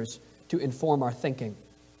Scriptures to inform our thinking.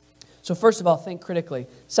 So first of all, think critically.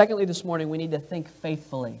 Secondly, this morning, we need to think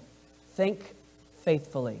faithfully. Think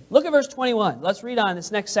faithfully. Look at verse 21. Let's read on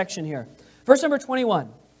this next section here. Verse number 21.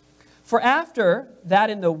 For after that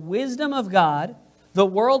in the wisdom of God, the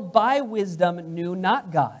world by wisdom knew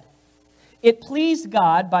not God. It pleased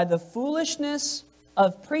God by the foolishness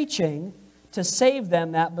of preaching to save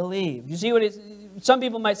them that believe. You see what it is? Some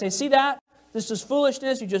people might say, see that? This is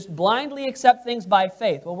foolishness. You just blindly accept things by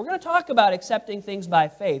faith. Well, we're going to talk about accepting things by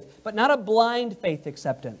faith, but not a blind faith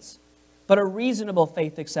acceptance, but a reasonable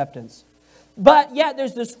faith acceptance. But yet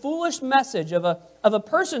there's this foolish message of a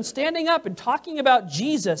person standing up and talking about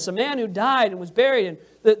Jesus, a man who died and was buried, and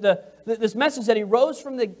this message that he rose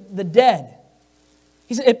from the dead.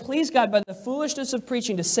 He said, it pleased God by the foolishness of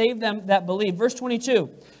preaching to save them that believe. Verse 22,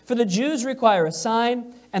 for the Jews require a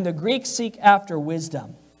sign, and the Greeks seek after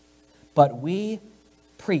wisdom. But we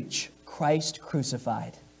preach Christ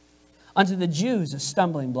crucified. Unto the Jews a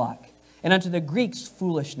stumbling block, and unto the Greeks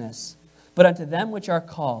foolishness. But unto them which are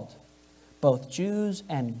called, both Jews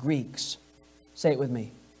and Greeks, say it with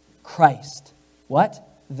me, Christ. What?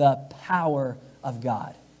 The power of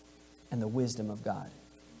God and the wisdom of God.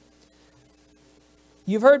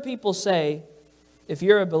 You've heard people say, if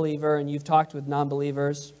you're a believer and you've talked with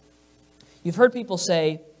non-believers, you've heard people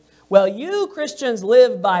say, well, you Christians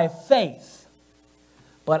live by faith,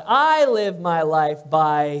 but I live my life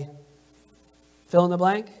by, fill in the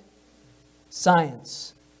blank,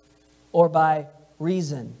 science, or by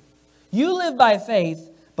reason. You live by faith,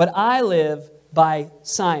 but I live by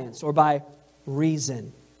science, or by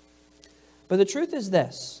reason. But the truth is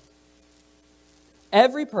this: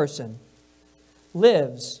 every person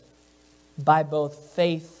lives by both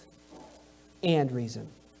faith and reason.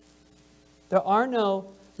 There are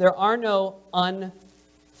no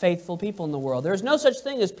unfaithful people in the world. There's no such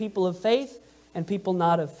thing as people of faith and people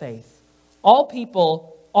not of faith. All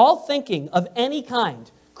people, all thinking of any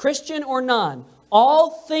kind, Christian or non, all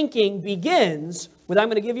thinking begins with, I'm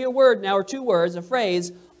going to give you a word now, or two words, a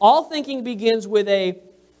phrase. All thinking begins with a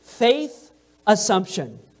faith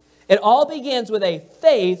assumption. It all begins with a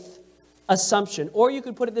faith assumption. Or you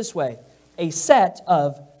could put it this way, a set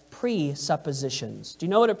of presuppositions. Do you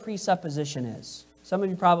know what a presupposition is? Some of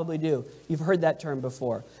you probably do. You've heard that term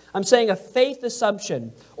before. I'm saying a faith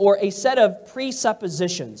assumption or a set of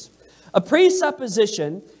presuppositions. A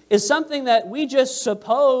presupposition is something that we just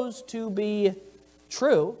suppose to be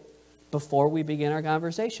true before we begin our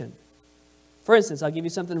conversation. For instance, I'll give you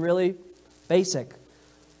something really basic.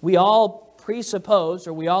 We all presuppose,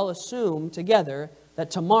 or we all assume together, that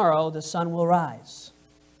tomorrow the sun will rise.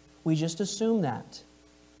 We just assume that.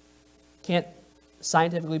 Can't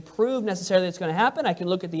scientifically prove necessarily it's going to happen. I can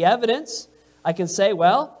look at the evidence. I can say,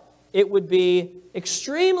 well, it would be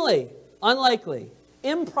extremely unlikely,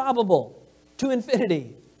 improbable to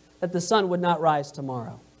infinity that the sun would not rise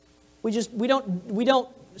tomorrow. We don't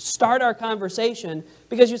start our conversation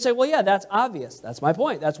because you say, well, yeah, that's obvious. That's my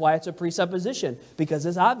point. That's why it's a presupposition, because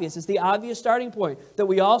it's obvious. It's the obvious starting point that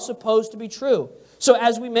we all suppose to be true. So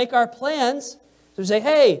as we make our plans, we say,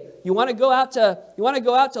 hey, you want to go out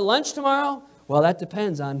to lunch tomorrow? Well, that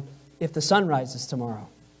depends on if the sun rises tomorrow.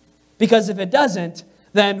 Because if it doesn't,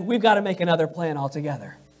 then we've got to make another plan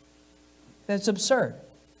altogether. That's absurd.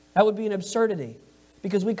 That would be an absurdity.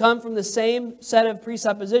 Because we come from the same set of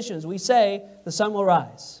presuppositions. We say the sun will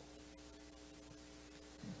rise.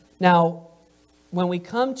 Now, when we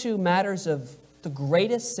come to matters of the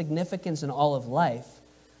greatest significance in all of life,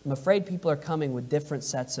 I'm afraid people are coming with different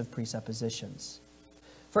sets of presuppositions.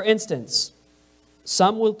 For instance,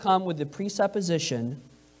 some will come with the presupposition,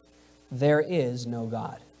 there is no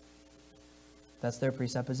God. That's their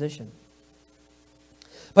presupposition.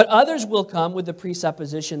 But others will come with the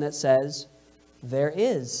presupposition that says, there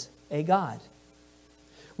is a God.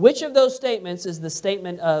 Which of those statements is the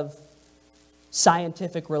statement of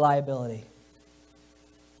scientific reliability?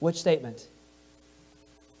 Which statement?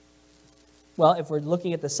 Well, if we're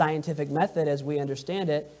looking at the scientific method as we understand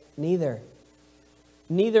it, neither.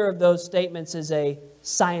 Neither of those statements is a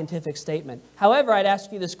scientific statement. However, I'd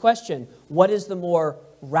ask you this question. What is the more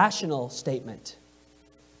rational statement?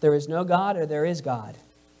 There is no God or there is God?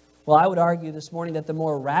 Well, I would argue this morning that the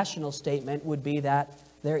more rational statement would be that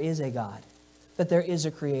there is a God, that there is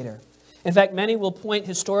a creator. In fact, many will point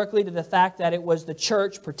historically to the fact that it was the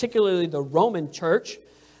church, particularly the Roman church,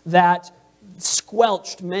 that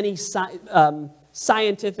squelched many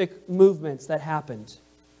scientific movements that happened.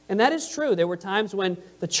 And that is true. There were times when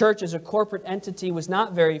the church as a corporate entity was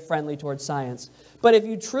not very friendly towards science. But if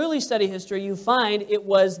you truly study history, you find it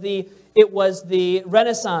was the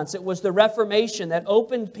Renaissance, it was the Reformation that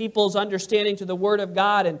opened people's understanding to the Word of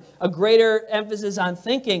God and a greater emphasis on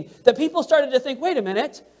thinking, that people started to think, wait a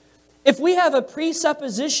minute, if we have a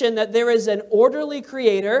presupposition that there is an orderly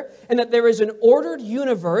creator and that there is an ordered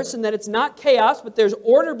universe and that it's not chaos, but there's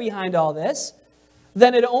order behind all this,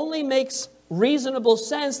 then it only makes reasonable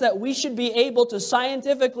sense that we should be able to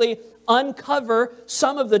scientifically uncover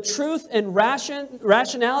some of the truth and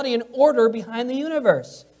rationality and order behind the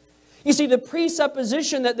universe. You see, the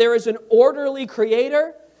presupposition that there is an orderly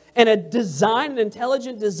creator and a design, an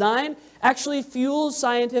intelligent design, actually fuels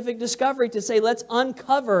scientific discovery to say, let's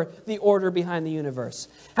uncover the order behind the universe.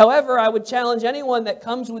 However, I would challenge anyone that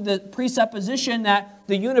comes with the presupposition that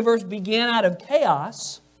the universe began out of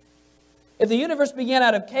chaos. If the universe began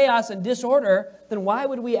out of chaos and disorder, then why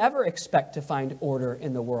would we ever expect to find order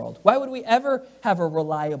in the world? Why would we ever have a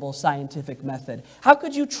reliable scientific method? How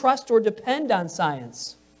could you trust or depend on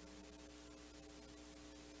science?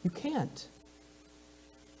 You can't.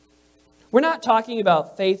 We're not talking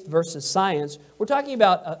about faith versus science. We're talking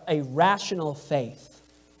about a rational faith.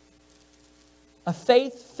 A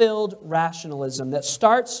faith-filled rationalism that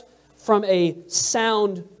starts from a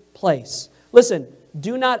sound place. Listen,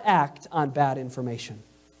 do not act on bad information.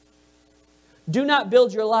 Do not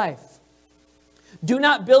build your life. Do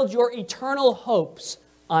not build your eternal hopes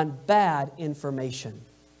on bad information.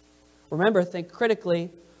 Remember, think critically.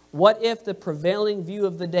 What if the prevailing view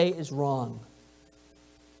of the day is wrong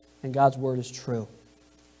and God's word is true?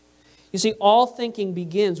 You see, all thinking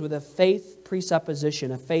begins with a faith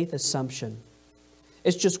presupposition, a faith assumption.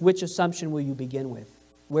 It's just which assumption will you begin with?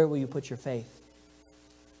 Where will you put your faith?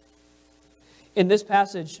 In this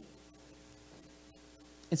passage,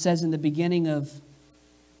 it says in the beginning of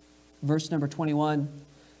verse number 21,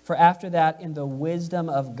 "For after that, in the wisdom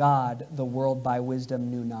of God, the world by wisdom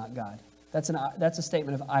knew not God." That's a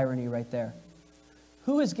statement of irony right there.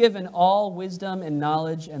 Who has given all wisdom and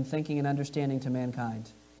knowledge and thinking and understanding to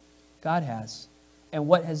mankind? God has. And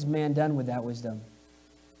what has man done with that wisdom?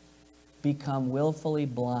 Become willfully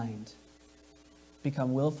blind.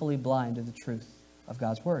 Become willfully blind to the truth of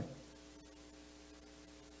God's word.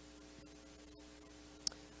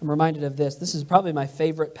 I'm reminded of this. This is probably my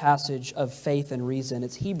favorite passage of faith and reason.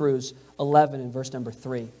 It's Hebrews 11 and verse number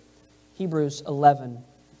 3. Hebrews 11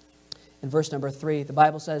 and verse number 3. The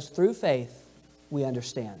Bible says, "Through faith we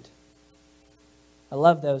understand." I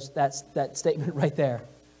love that statement right there.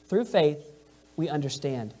 Through faith we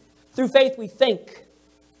understand. Through faith we think.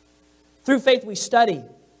 Through faith we study.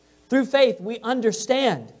 Through faith we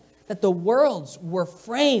understand that the worlds were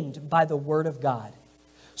framed by the Word of God,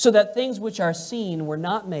 so that things which are seen were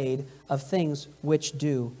not made of things which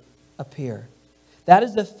do appear. That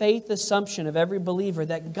is the faith assumption of every believer,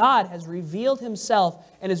 that God has revealed Himself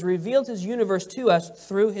and has revealed His universe to us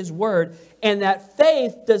through His Word, and that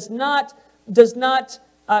faith does not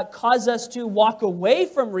cause us to walk away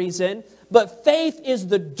from reason, but faith is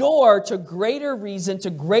the door to greater reason, to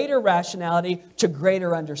greater rationality, to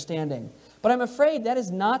greater understanding. But I'm afraid that is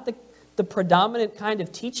not the predominant kind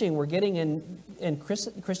of teaching we're getting in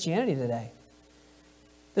Christianity today.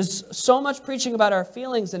 There's so much preaching about our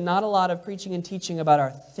feelings and not a lot of preaching and teaching about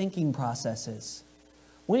our thinking processes.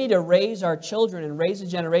 We need to raise our children and raise a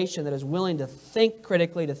generation that is willing to think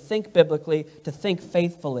critically, to think biblically, to think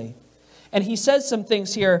faithfully. And he says some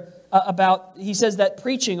things here he says that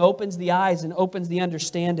preaching opens the eyes and opens the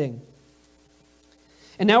understanding.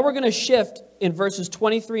 And now we're going to shift in verses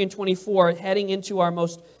 23 and 24, heading into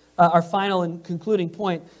our final and concluding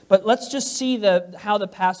point. But let's just see how the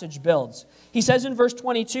passage builds. He says in verse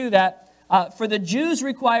 22 that, "For the Jews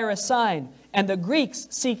require a sign, and the Greeks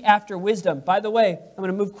seek after wisdom." By the way, I'm going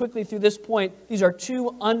to move quickly through this point. These are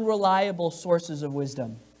two unreliable sources of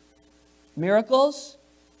wisdom: miracles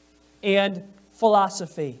and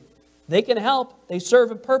philosophy. They can help. They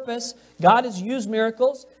serve a purpose. God has used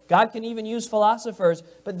miracles. God can even use philosophers.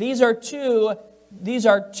 But these are two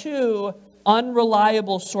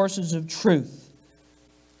unreliable sources of truth.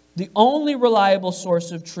 The only reliable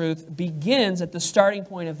source of truth begins at the starting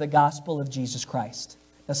point of the gospel of Jesus Christ.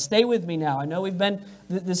 Now stay with me now. I know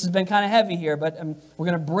this has been kind of heavy here, but we're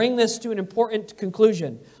going to bring this to an important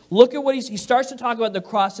conclusion. Look at what he starts to talk about the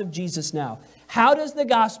cross of Jesus now. How does the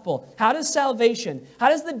gospel, how does salvation, how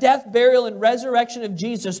does the death, burial, and resurrection of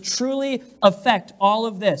Jesus truly affect all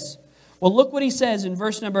of this? Well, look what he says in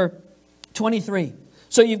verse number 23.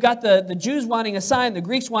 So you've got the Jews wanting a sign, the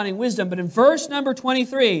Greeks wanting wisdom. But in verse number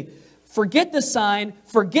 23, forget the sign,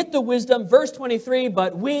 forget the wisdom. Verse 23,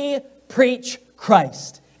 but we preach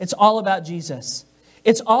Christ. It's all about Jesus.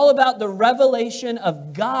 It's all about the revelation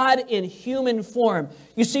of God in human form.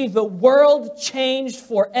 You see, the world changed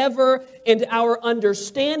forever, and our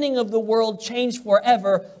understanding of the world changed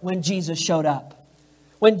forever when Jesus showed up.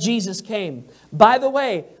 When Jesus came. By the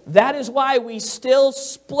way, that is why we still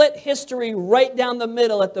split history right down the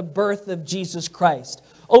middle at the birth of Jesus Christ.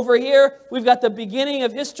 Over here, we've got the beginning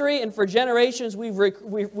of history, and for generations, we've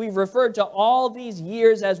referred to all these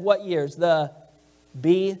years as what years? The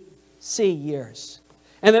BC years.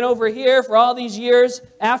 And then over here, for all these years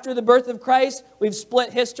after the birth of Christ, we've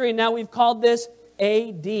split history, and now we've called this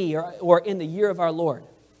AD, or in the year of our Lord.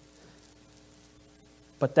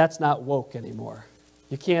 But that's not woke anymore.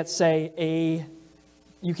 You can't say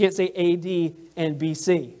AD and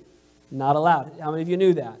BC. Not allowed. How many of you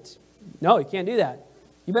knew that? No, you can't do that.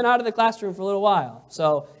 You've been out of the classroom for a little while.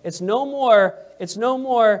 So it's no more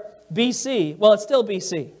BC. Well, it's still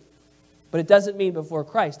BC. But it doesn't mean before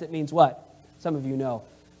Christ. It means what? Some of you know.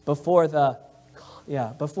 Before the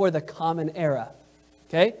common era.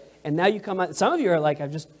 Okay? And now you come out, some of you are like,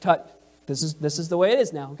 I've just taught, this is the way it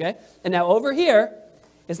is now, okay? And now over here,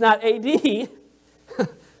 it's not AD.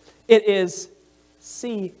 It is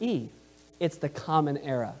CE. It's the common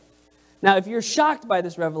era. Now, if you're shocked by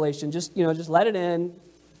this revelation, just let it in.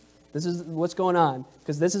 This is what's going on,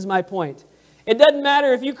 because this is my point. It doesn't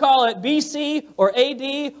matter if you call it BC or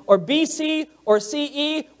AD or BC or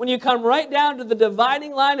CE. When you come right down to the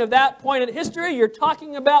dividing line of that point in history, you're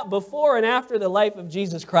talking about before and after the life of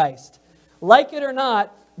Jesus Christ. Like it or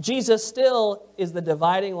not, Jesus still is the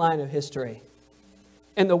dividing line of history.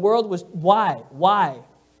 And the world was, why? Why?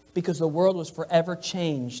 Because the world was forever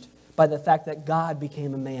changed by the fact that God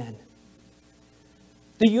became a man.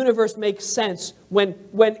 The universe makes sense when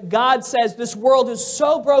God says this world is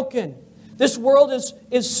so broken, this world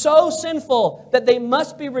is so sinful that they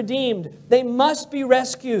must be redeemed, they must be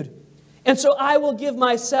rescued. And so I will give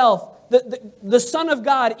myself. The Son of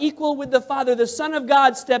God, equal with the Father, the Son of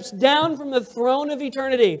God steps down from the throne of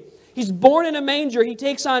eternity. He's born in a manger. He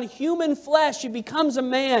takes on human flesh. He becomes a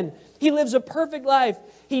man. He lives a perfect life.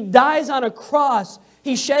 He dies on a cross.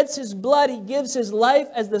 He sheds his blood. He gives his life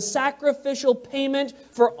as the sacrificial payment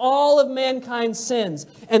for all of mankind's sins.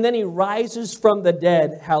 And then he rises from the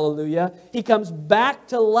dead. Hallelujah. He comes back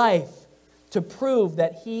to life to prove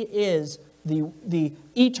that he is the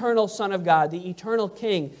eternal Son of God, the eternal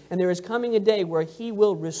King. And there is coming a day where he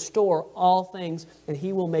will restore all things and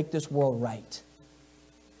he will make this world right.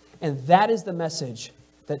 And that is the message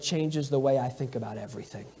that changes the way I think about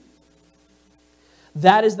everything.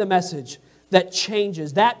 That is the message that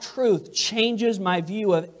changes. That truth changes my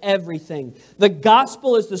view of everything. The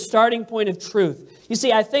gospel is the starting point of truth. You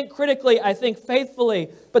see, I think critically, I think faithfully,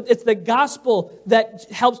 but it's the gospel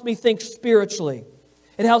that helps me think spiritually.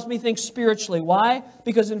 It helps me think spiritually. Why?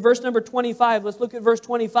 Because in verse number 25, let's look at verse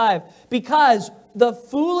 25. Because the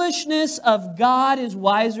foolishness of God is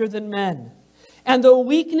wiser than men, and the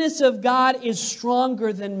weakness of God is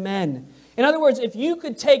stronger than men. In other words, if you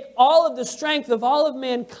could take all of the strength of all of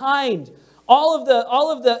mankind, all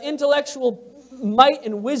of the intellectual might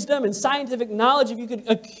and wisdom and scientific knowledge, if you could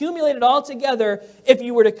accumulate it all together, if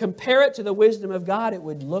you were to compare it to the wisdom of God, it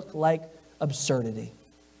would look like absurdity.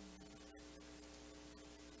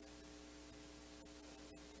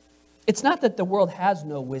 It's not that the world has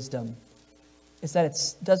no wisdom. It's that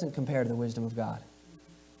it doesn't compare to the wisdom of God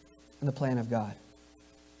and the plan of God.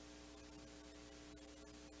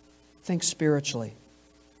 Think spiritually.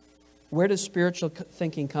 Where does spiritual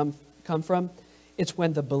thinking come from? It's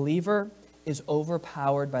when the believer is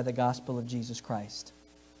overpowered by the gospel of Jesus Christ.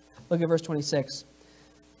 Look at verse 26.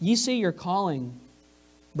 Ye see your calling,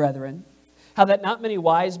 brethren, how that not many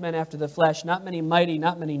wise men after the flesh, not many mighty,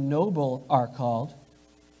 not many noble are called.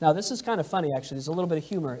 Now, this is kind of funny, actually. There's a little bit of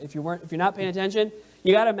humor. If you're not paying attention,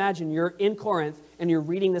 you got to imagine you're in Corinth and you're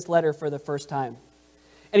reading this letter for the first time.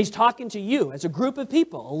 And he's talking to you as a group of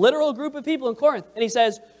people, a literal group of people in Corinth. And he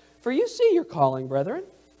says, for you see your calling, brethren.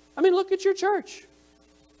 I mean, look at your church.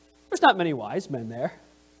 There's not many wise men there.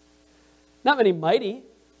 Not many mighty.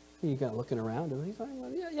 You're kind of looking around.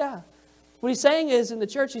 Yeah. What he's saying is, in the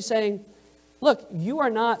church, he's saying, look, you are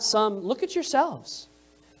not look at yourselves.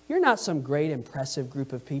 You're not some great, impressive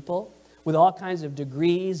group of people with all kinds of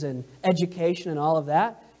degrees and education and all of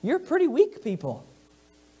that. You're pretty weak people.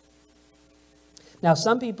 Now,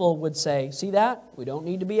 some people would say, see that? We don't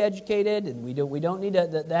need to be educated, and we don't need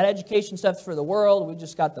to, that education stuff's for the world. We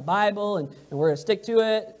just got the Bible, and we're going to stick to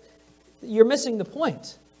it. You're missing the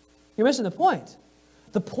point. You're missing the point.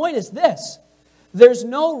 The point is this. There's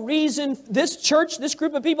no reason, this church, this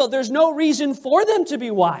group of people, there's no reason for them to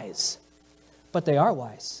be wise. But they are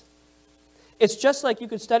wise. It's just like you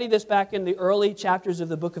could study this back in the early chapters of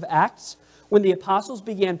the book of Acts. When the apostles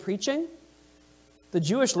began preaching, the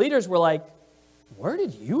Jewish leaders were like, where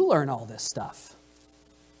did you learn all this stuff?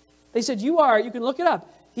 They said, you can look it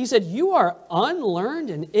up. He said, you are unlearned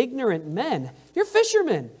and ignorant men. You're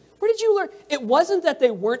fishermen. Where did you learn? It wasn't that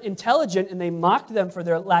they weren't intelligent and they mocked them for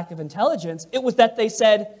their lack of intelligence. It was that they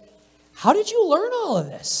said, how did you learn all of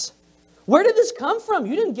this? Where did this come from?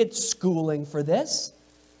 You didn't get schooling for this.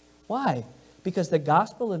 Why? Because the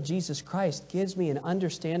gospel of Jesus Christ gives me an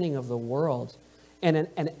understanding of the world and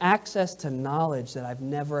an access to knowledge that I've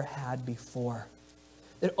never had before.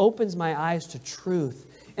 It opens my eyes to truth.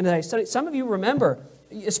 And as I study, some of you remember,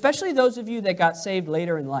 especially those of you that got saved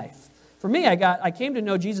later in life. For me, I came to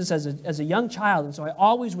know Jesus as a young child, and so I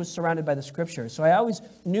always was surrounded by the Scriptures. So I always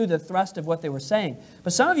knew the thrust of what they were saying.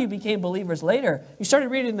 But some of you became believers later. You started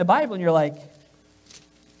reading the Bible, and you're like,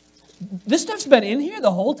 this stuff's been in here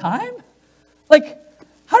the whole time? Like,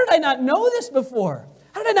 how did I not know this before?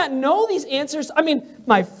 How did I not know these answers? I mean,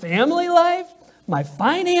 my family life, my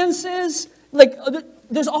finances, like,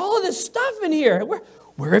 there's all of this stuff in here.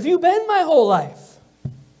 Where have you been my whole life?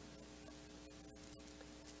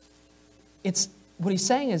 What he's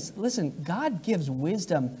saying is, listen, God gives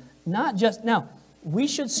wisdom, not just, now, we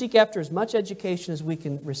should seek after as much education as we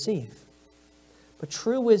can receive. But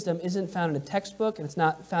true wisdom isn't found in a textbook, and it's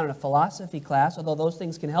not found in a philosophy class, although those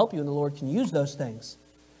things can help you, and the Lord can use those things.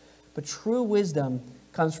 But true wisdom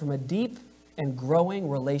comes from a deep and growing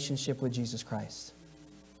relationship with Jesus Christ.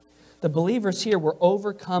 The believers here were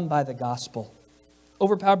overcome by the gospel,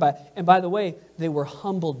 overpowered by it. And by the way, they were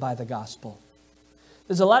humbled by the gospel.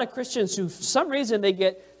 There's a lot of Christians who, for some reason,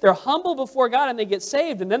 they're humble before God and they get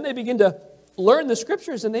saved, and then they begin to learn the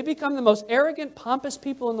Scriptures, and they become the most arrogant, pompous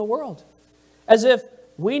people in the world. As if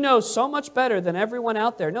we know so much better than everyone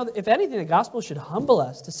out there. No, if anything, the gospel should humble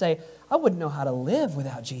us to say, I wouldn't know how to live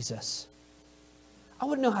without Jesus. I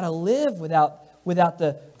wouldn't know how to live without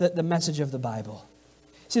the message of the Bible.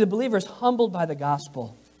 See, the believer is humbled by the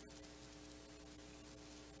gospel.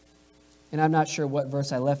 And I'm not sure what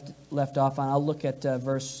verse I left off on. I'll look at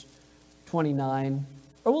verse 29.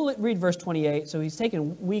 Or we'll read verse 28. So he's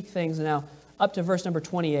taken weak things now up to verse number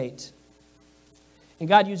 28. And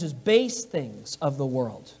God uses base things of the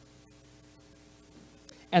world.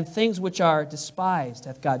 And things which are despised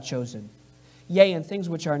hath God chosen. Yea, and things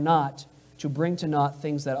which are not, to bring to naught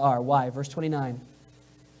things that are. Why? Verse 29.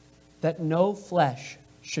 That no flesh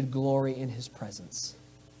should glory in his presence.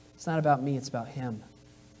 It's not about me, it's about him.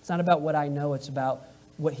 It's not about what I know, it's about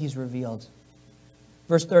what he's revealed.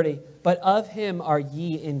 Verse 30, but of him are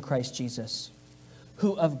ye in Christ Jesus,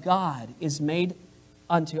 who of God is made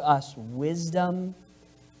unto us wisdom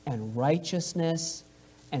and righteousness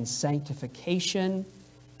and sanctification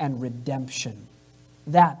and redemption.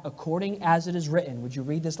 That, according as it is written, would you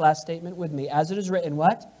read this last statement with me? As it is written,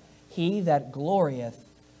 what? He that glorieth,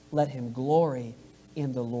 let him glory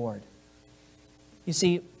in the Lord. You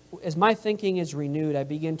see, as my thinking is renewed, I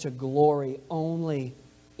begin to glory only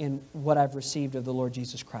in what I've received of the Lord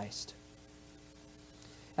Jesus Christ.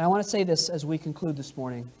 And I want to say this as we conclude this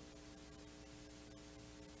morning.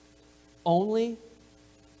 Only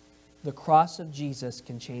the cross of Jesus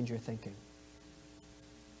can change your thinking.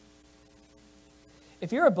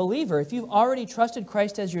 If you're a believer, if you've already trusted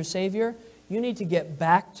Christ as your Savior, you need to get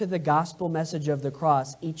back to the gospel message of the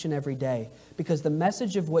cross each and every day. Because the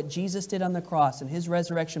message of what Jesus did on the cross and his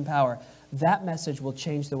resurrection power, that message will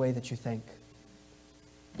change the way that you think.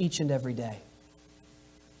 Each and every day.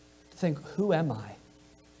 To think, who am I?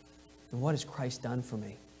 And what has Christ done for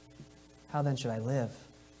me? How then should I live?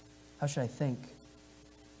 How should I think?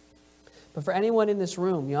 But for anyone in this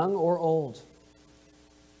room, young or old,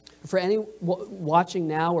 for any watching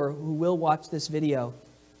now or who will watch this video,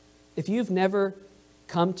 if you've never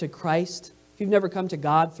come to Christ, if you've never come to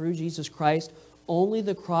God through Jesus Christ, only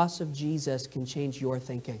the cross of Jesus can change your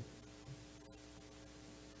thinking.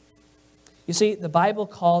 You see, the Bible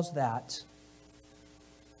calls that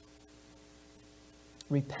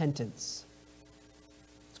repentance.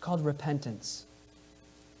 It's called repentance.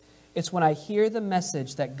 It's when I hear the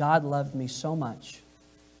message that God loved me so much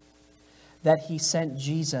that he sent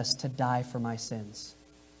Jesus to die for my sins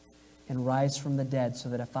and rise from the dead so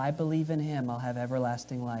that if I believe in him, I'll have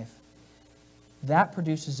everlasting life. That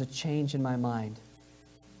produces a change in my mind.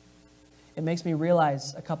 it makes me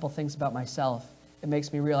realize a couple things about myself. It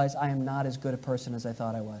makes me realize I am not as good a person as I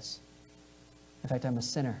thought I was. In fact, I'm a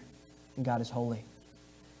sinner, and God is holy.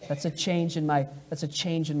 That's a change in my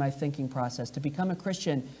thinking process. To become a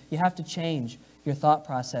Christian, you have to change your thought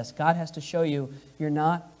process. God has to show you you're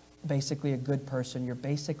not basically a good person. You're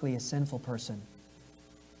basically a sinful person.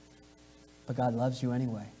 But God loves you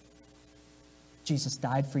anyway. Jesus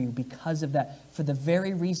died for you because of that. For the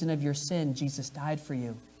very reason of your sin, Jesus died for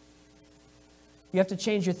you. You have to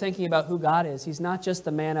change your thinking about who God is. He's not just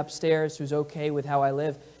the man upstairs who's okay with how I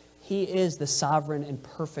live. He is the sovereign and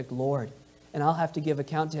perfect Lord. And I'll have to give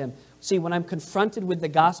account to Him. See, when I'm confronted with the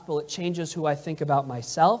gospel, it changes who I think about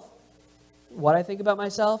myself, what I think about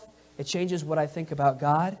myself. It changes what I think about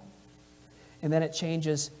God. And then it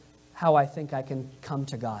changes how I think I can come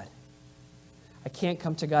to God. I can't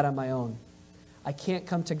come to God on my own. I can't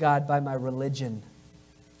come to God by my religion.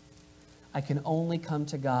 I can only come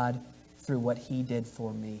to God through what He did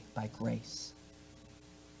for me by grace.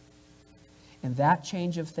 And that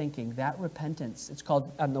change of thinking, that repentance, it's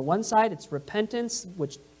called, on the one side, it's repentance,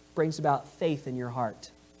 which brings about faith in your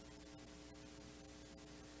heart.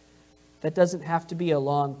 That doesn't have to be a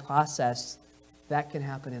long process. That can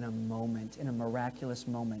happen in a moment, in a miraculous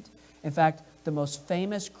moment. In fact, the most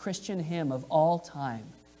famous Christian hymn of all time,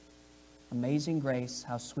 Amazing Grace,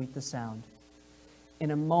 How Sweet the Sound.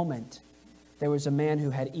 In a moment, there was a man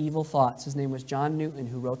who had evil thoughts. His name was John Newton,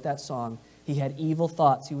 who wrote that song. He had evil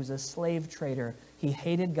thoughts. He was a slave trader. He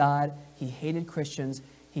hated God. He hated Christians.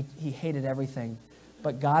 He hated everything.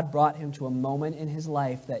 But God brought him to a moment in his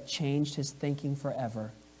life that changed his thinking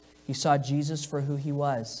forever. He saw Jesus for who He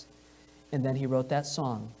was. And then he wrote that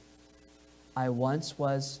song. I once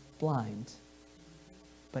was blind,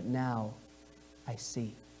 but now I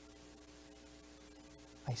see.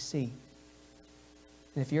 I see.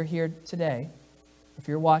 And if you're here today, if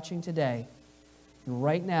you're watching today, and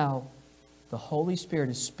right now the Holy Spirit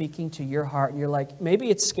is speaking to your heart, and you're like, maybe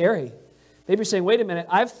it's scary. Maybe you're saying, wait a minute,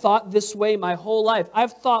 I've thought this way my whole life.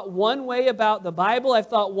 I've thought one way about the Bible. I've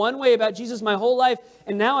thought one way about Jesus my whole life,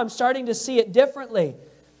 and now I'm starting to see it differently.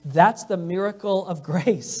 That's the miracle of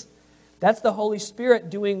grace. That's the Holy Spirit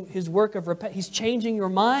doing His work of repentance. He's changing your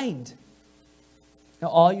mind. Now,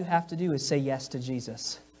 all you have to do is say yes to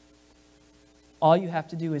Jesus. All you have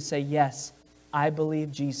to do is say, yes, I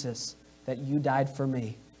believe, Jesus, that You died for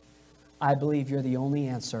me. I believe You're the only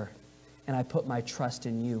answer, and I put my trust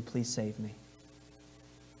in You. Please save me.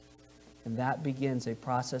 And that begins a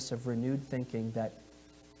process of renewed thinking that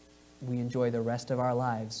we enjoy the rest of our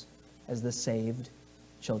lives as the saved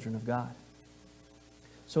children of God.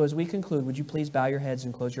 So as we conclude, would you please bow your heads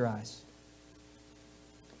and close your eyes?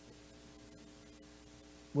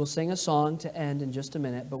 We'll sing a song to end in just a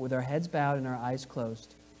minute, but with our heads bowed and our eyes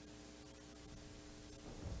closed.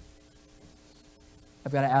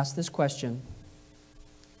 I've got to ask this question.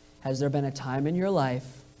 Has there been a time in your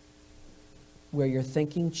life where your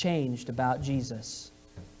thinking changed about Jesus?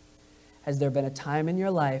 Has there been a time in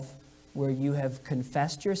your life where you have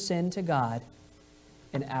confessed your sin to God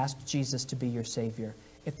and asked Jesus to be your Savior?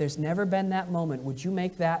 If there's never been that moment, would you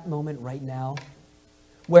make that moment right now?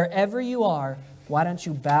 Wherever you are, why don't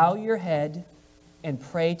you bow your head and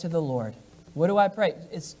pray to the Lord? What do I pray?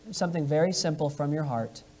 It's something very simple from your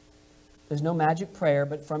heart. There's no magic prayer,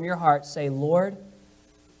 but from your heart say, Lord,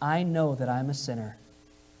 I know that I'm a sinner.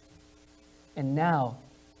 And now,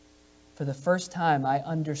 for the first time, I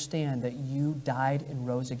understand that You died and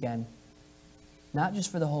rose again. Not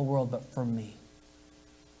just for the whole world, but for me.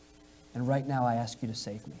 And right now, I ask You to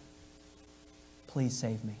save me. Please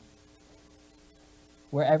save me.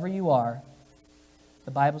 Wherever you are,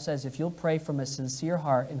 the Bible says if you'll pray from a sincere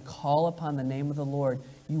heart and call upon the name of the Lord,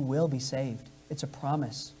 you will be saved. It's a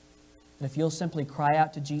promise. And if you'll simply cry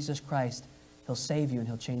out to Jesus Christ, He'll save you and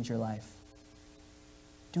He'll change your life.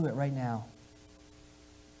 Do it right now.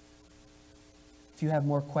 If you have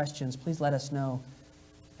more questions, please let us know.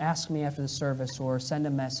 Ask me after the service or send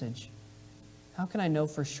a message. How can I know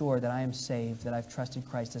for sure that I am saved, that I've trusted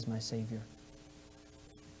Christ as my Savior?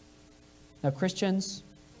 Now, Christians,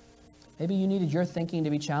 maybe you needed your thinking to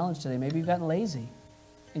be challenged today. Maybe you've gotten lazy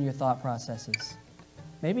in your thought processes.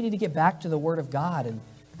 Maybe you need to get back to the Word of God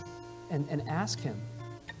and ask Him,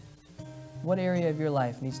 what area of your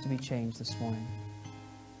life needs to be changed this morning?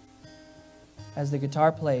 As the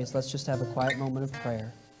guitar plays, let's just have a quiet moment of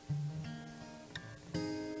prayer.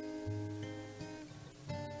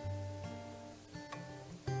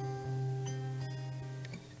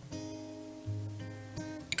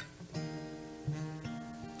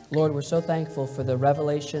 Lord, we're so thankful for the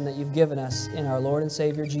revelation that You've given us in our Lord and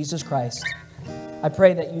Savior, Jesus Christ. I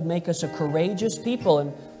pray that You'd make us a courageous people.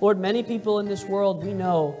 And Lord, many people in this world, we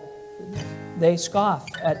know, they scoff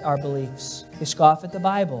at our beliefs. They scoff at the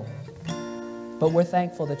Bible. But we're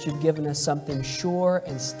thankful that you've given us something sure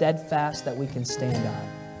and steadfast that we can stand on.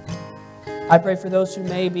 I pray for those who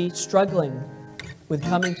may be struggling with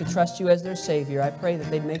coming to trust you as their Savior. I pray that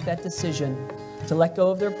they'd make that decision to let go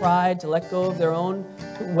of their pride, to let go of their own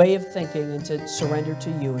way of thinking, and to surrender to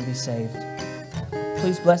you and be saved.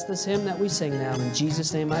 Please bless this hymn that we sing now. In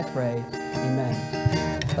Jesus' name I pray. Amen.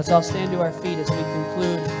 Let's all stand to our feet as we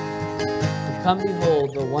conclude to come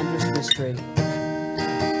behold the wondrous mystery.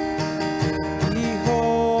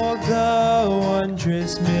 Behold the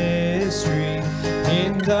wondrous mystery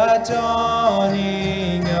in the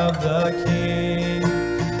dawning of the King.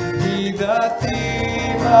 He, the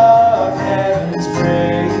theme of heaven's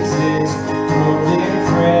praises, robed in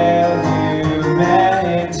frail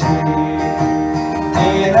humanity.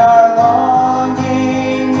 In our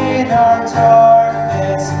longing, in our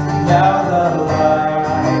darkness, now the light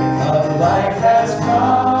of life has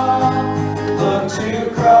come. Look to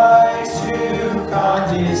Christ who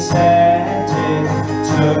condescended,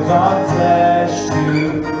 took on flesh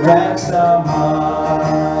to ransom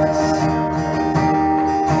us.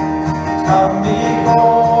 Come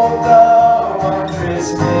behold the wondrous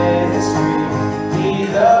mystery, He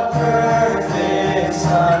the perfect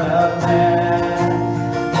Son of Man.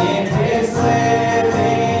 In His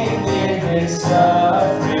living, in His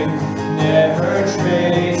suffering, never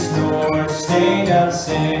trace nor stain of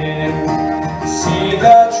sin. See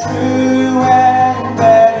the true and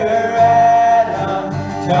better Adam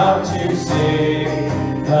come to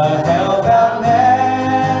save the hell-bound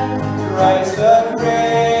man. Christ the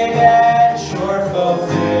great and sure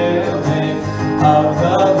fulfillment of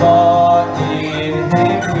the law, in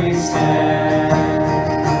Him we stand.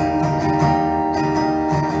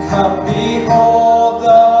 Come behold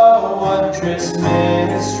the wondrous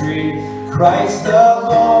mystery, Christ the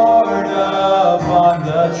Lord upon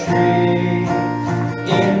the tree.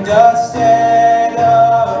 In the stead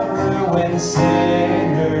of ruined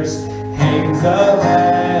sinners hangs the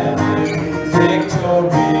Lamb in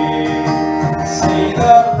victory. See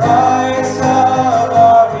the price of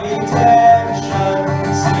our redemption,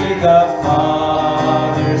 see the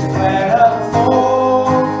Father's plan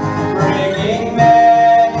unfold, bringing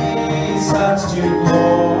many sons to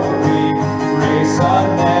glory, grace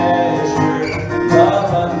unmeasured,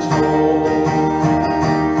 love untold.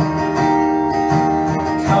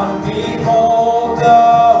 Come behold the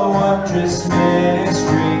wondrous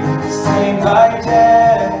mystery, slain by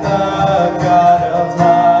death, the God of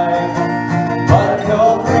life. But no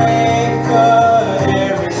grave could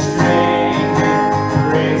e'er restrain Him.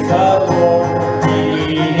 Praise the Lord, He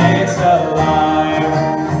is alive.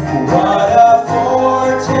 What a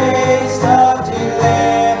foretaste of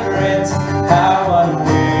deliverance, how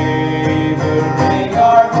unwavering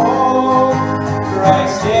our hope.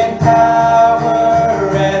 Christ in power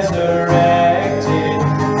resurrected,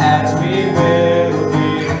 as we will be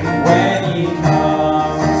when He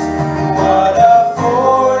comes. What a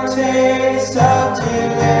foretaste of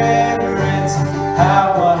deliverance, how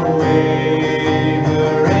unwavering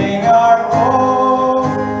our hope.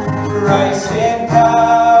 Christ in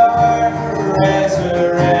power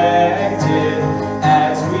resurrected,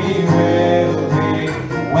 as we will be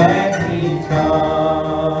when He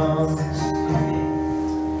comes.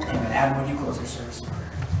 Amen. Adam, would you close our service?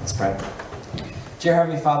 Let's pray. Dear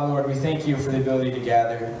Heavenly Father, Lord, we thank you for the ability to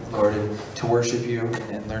gather, Lord, and to worship you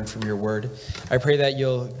and learn from your word. I pray that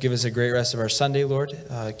you'll give us a great rest of our Sunday, Lord.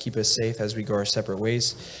 Keep us safe as we go our separate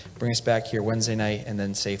ways. Bring us back here Wednesday night and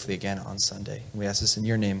then safely again on Sunday. We ask this in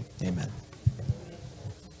your name. Amen.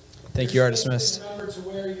 Thank you. You are dismissed. Remember to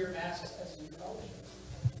wear your masks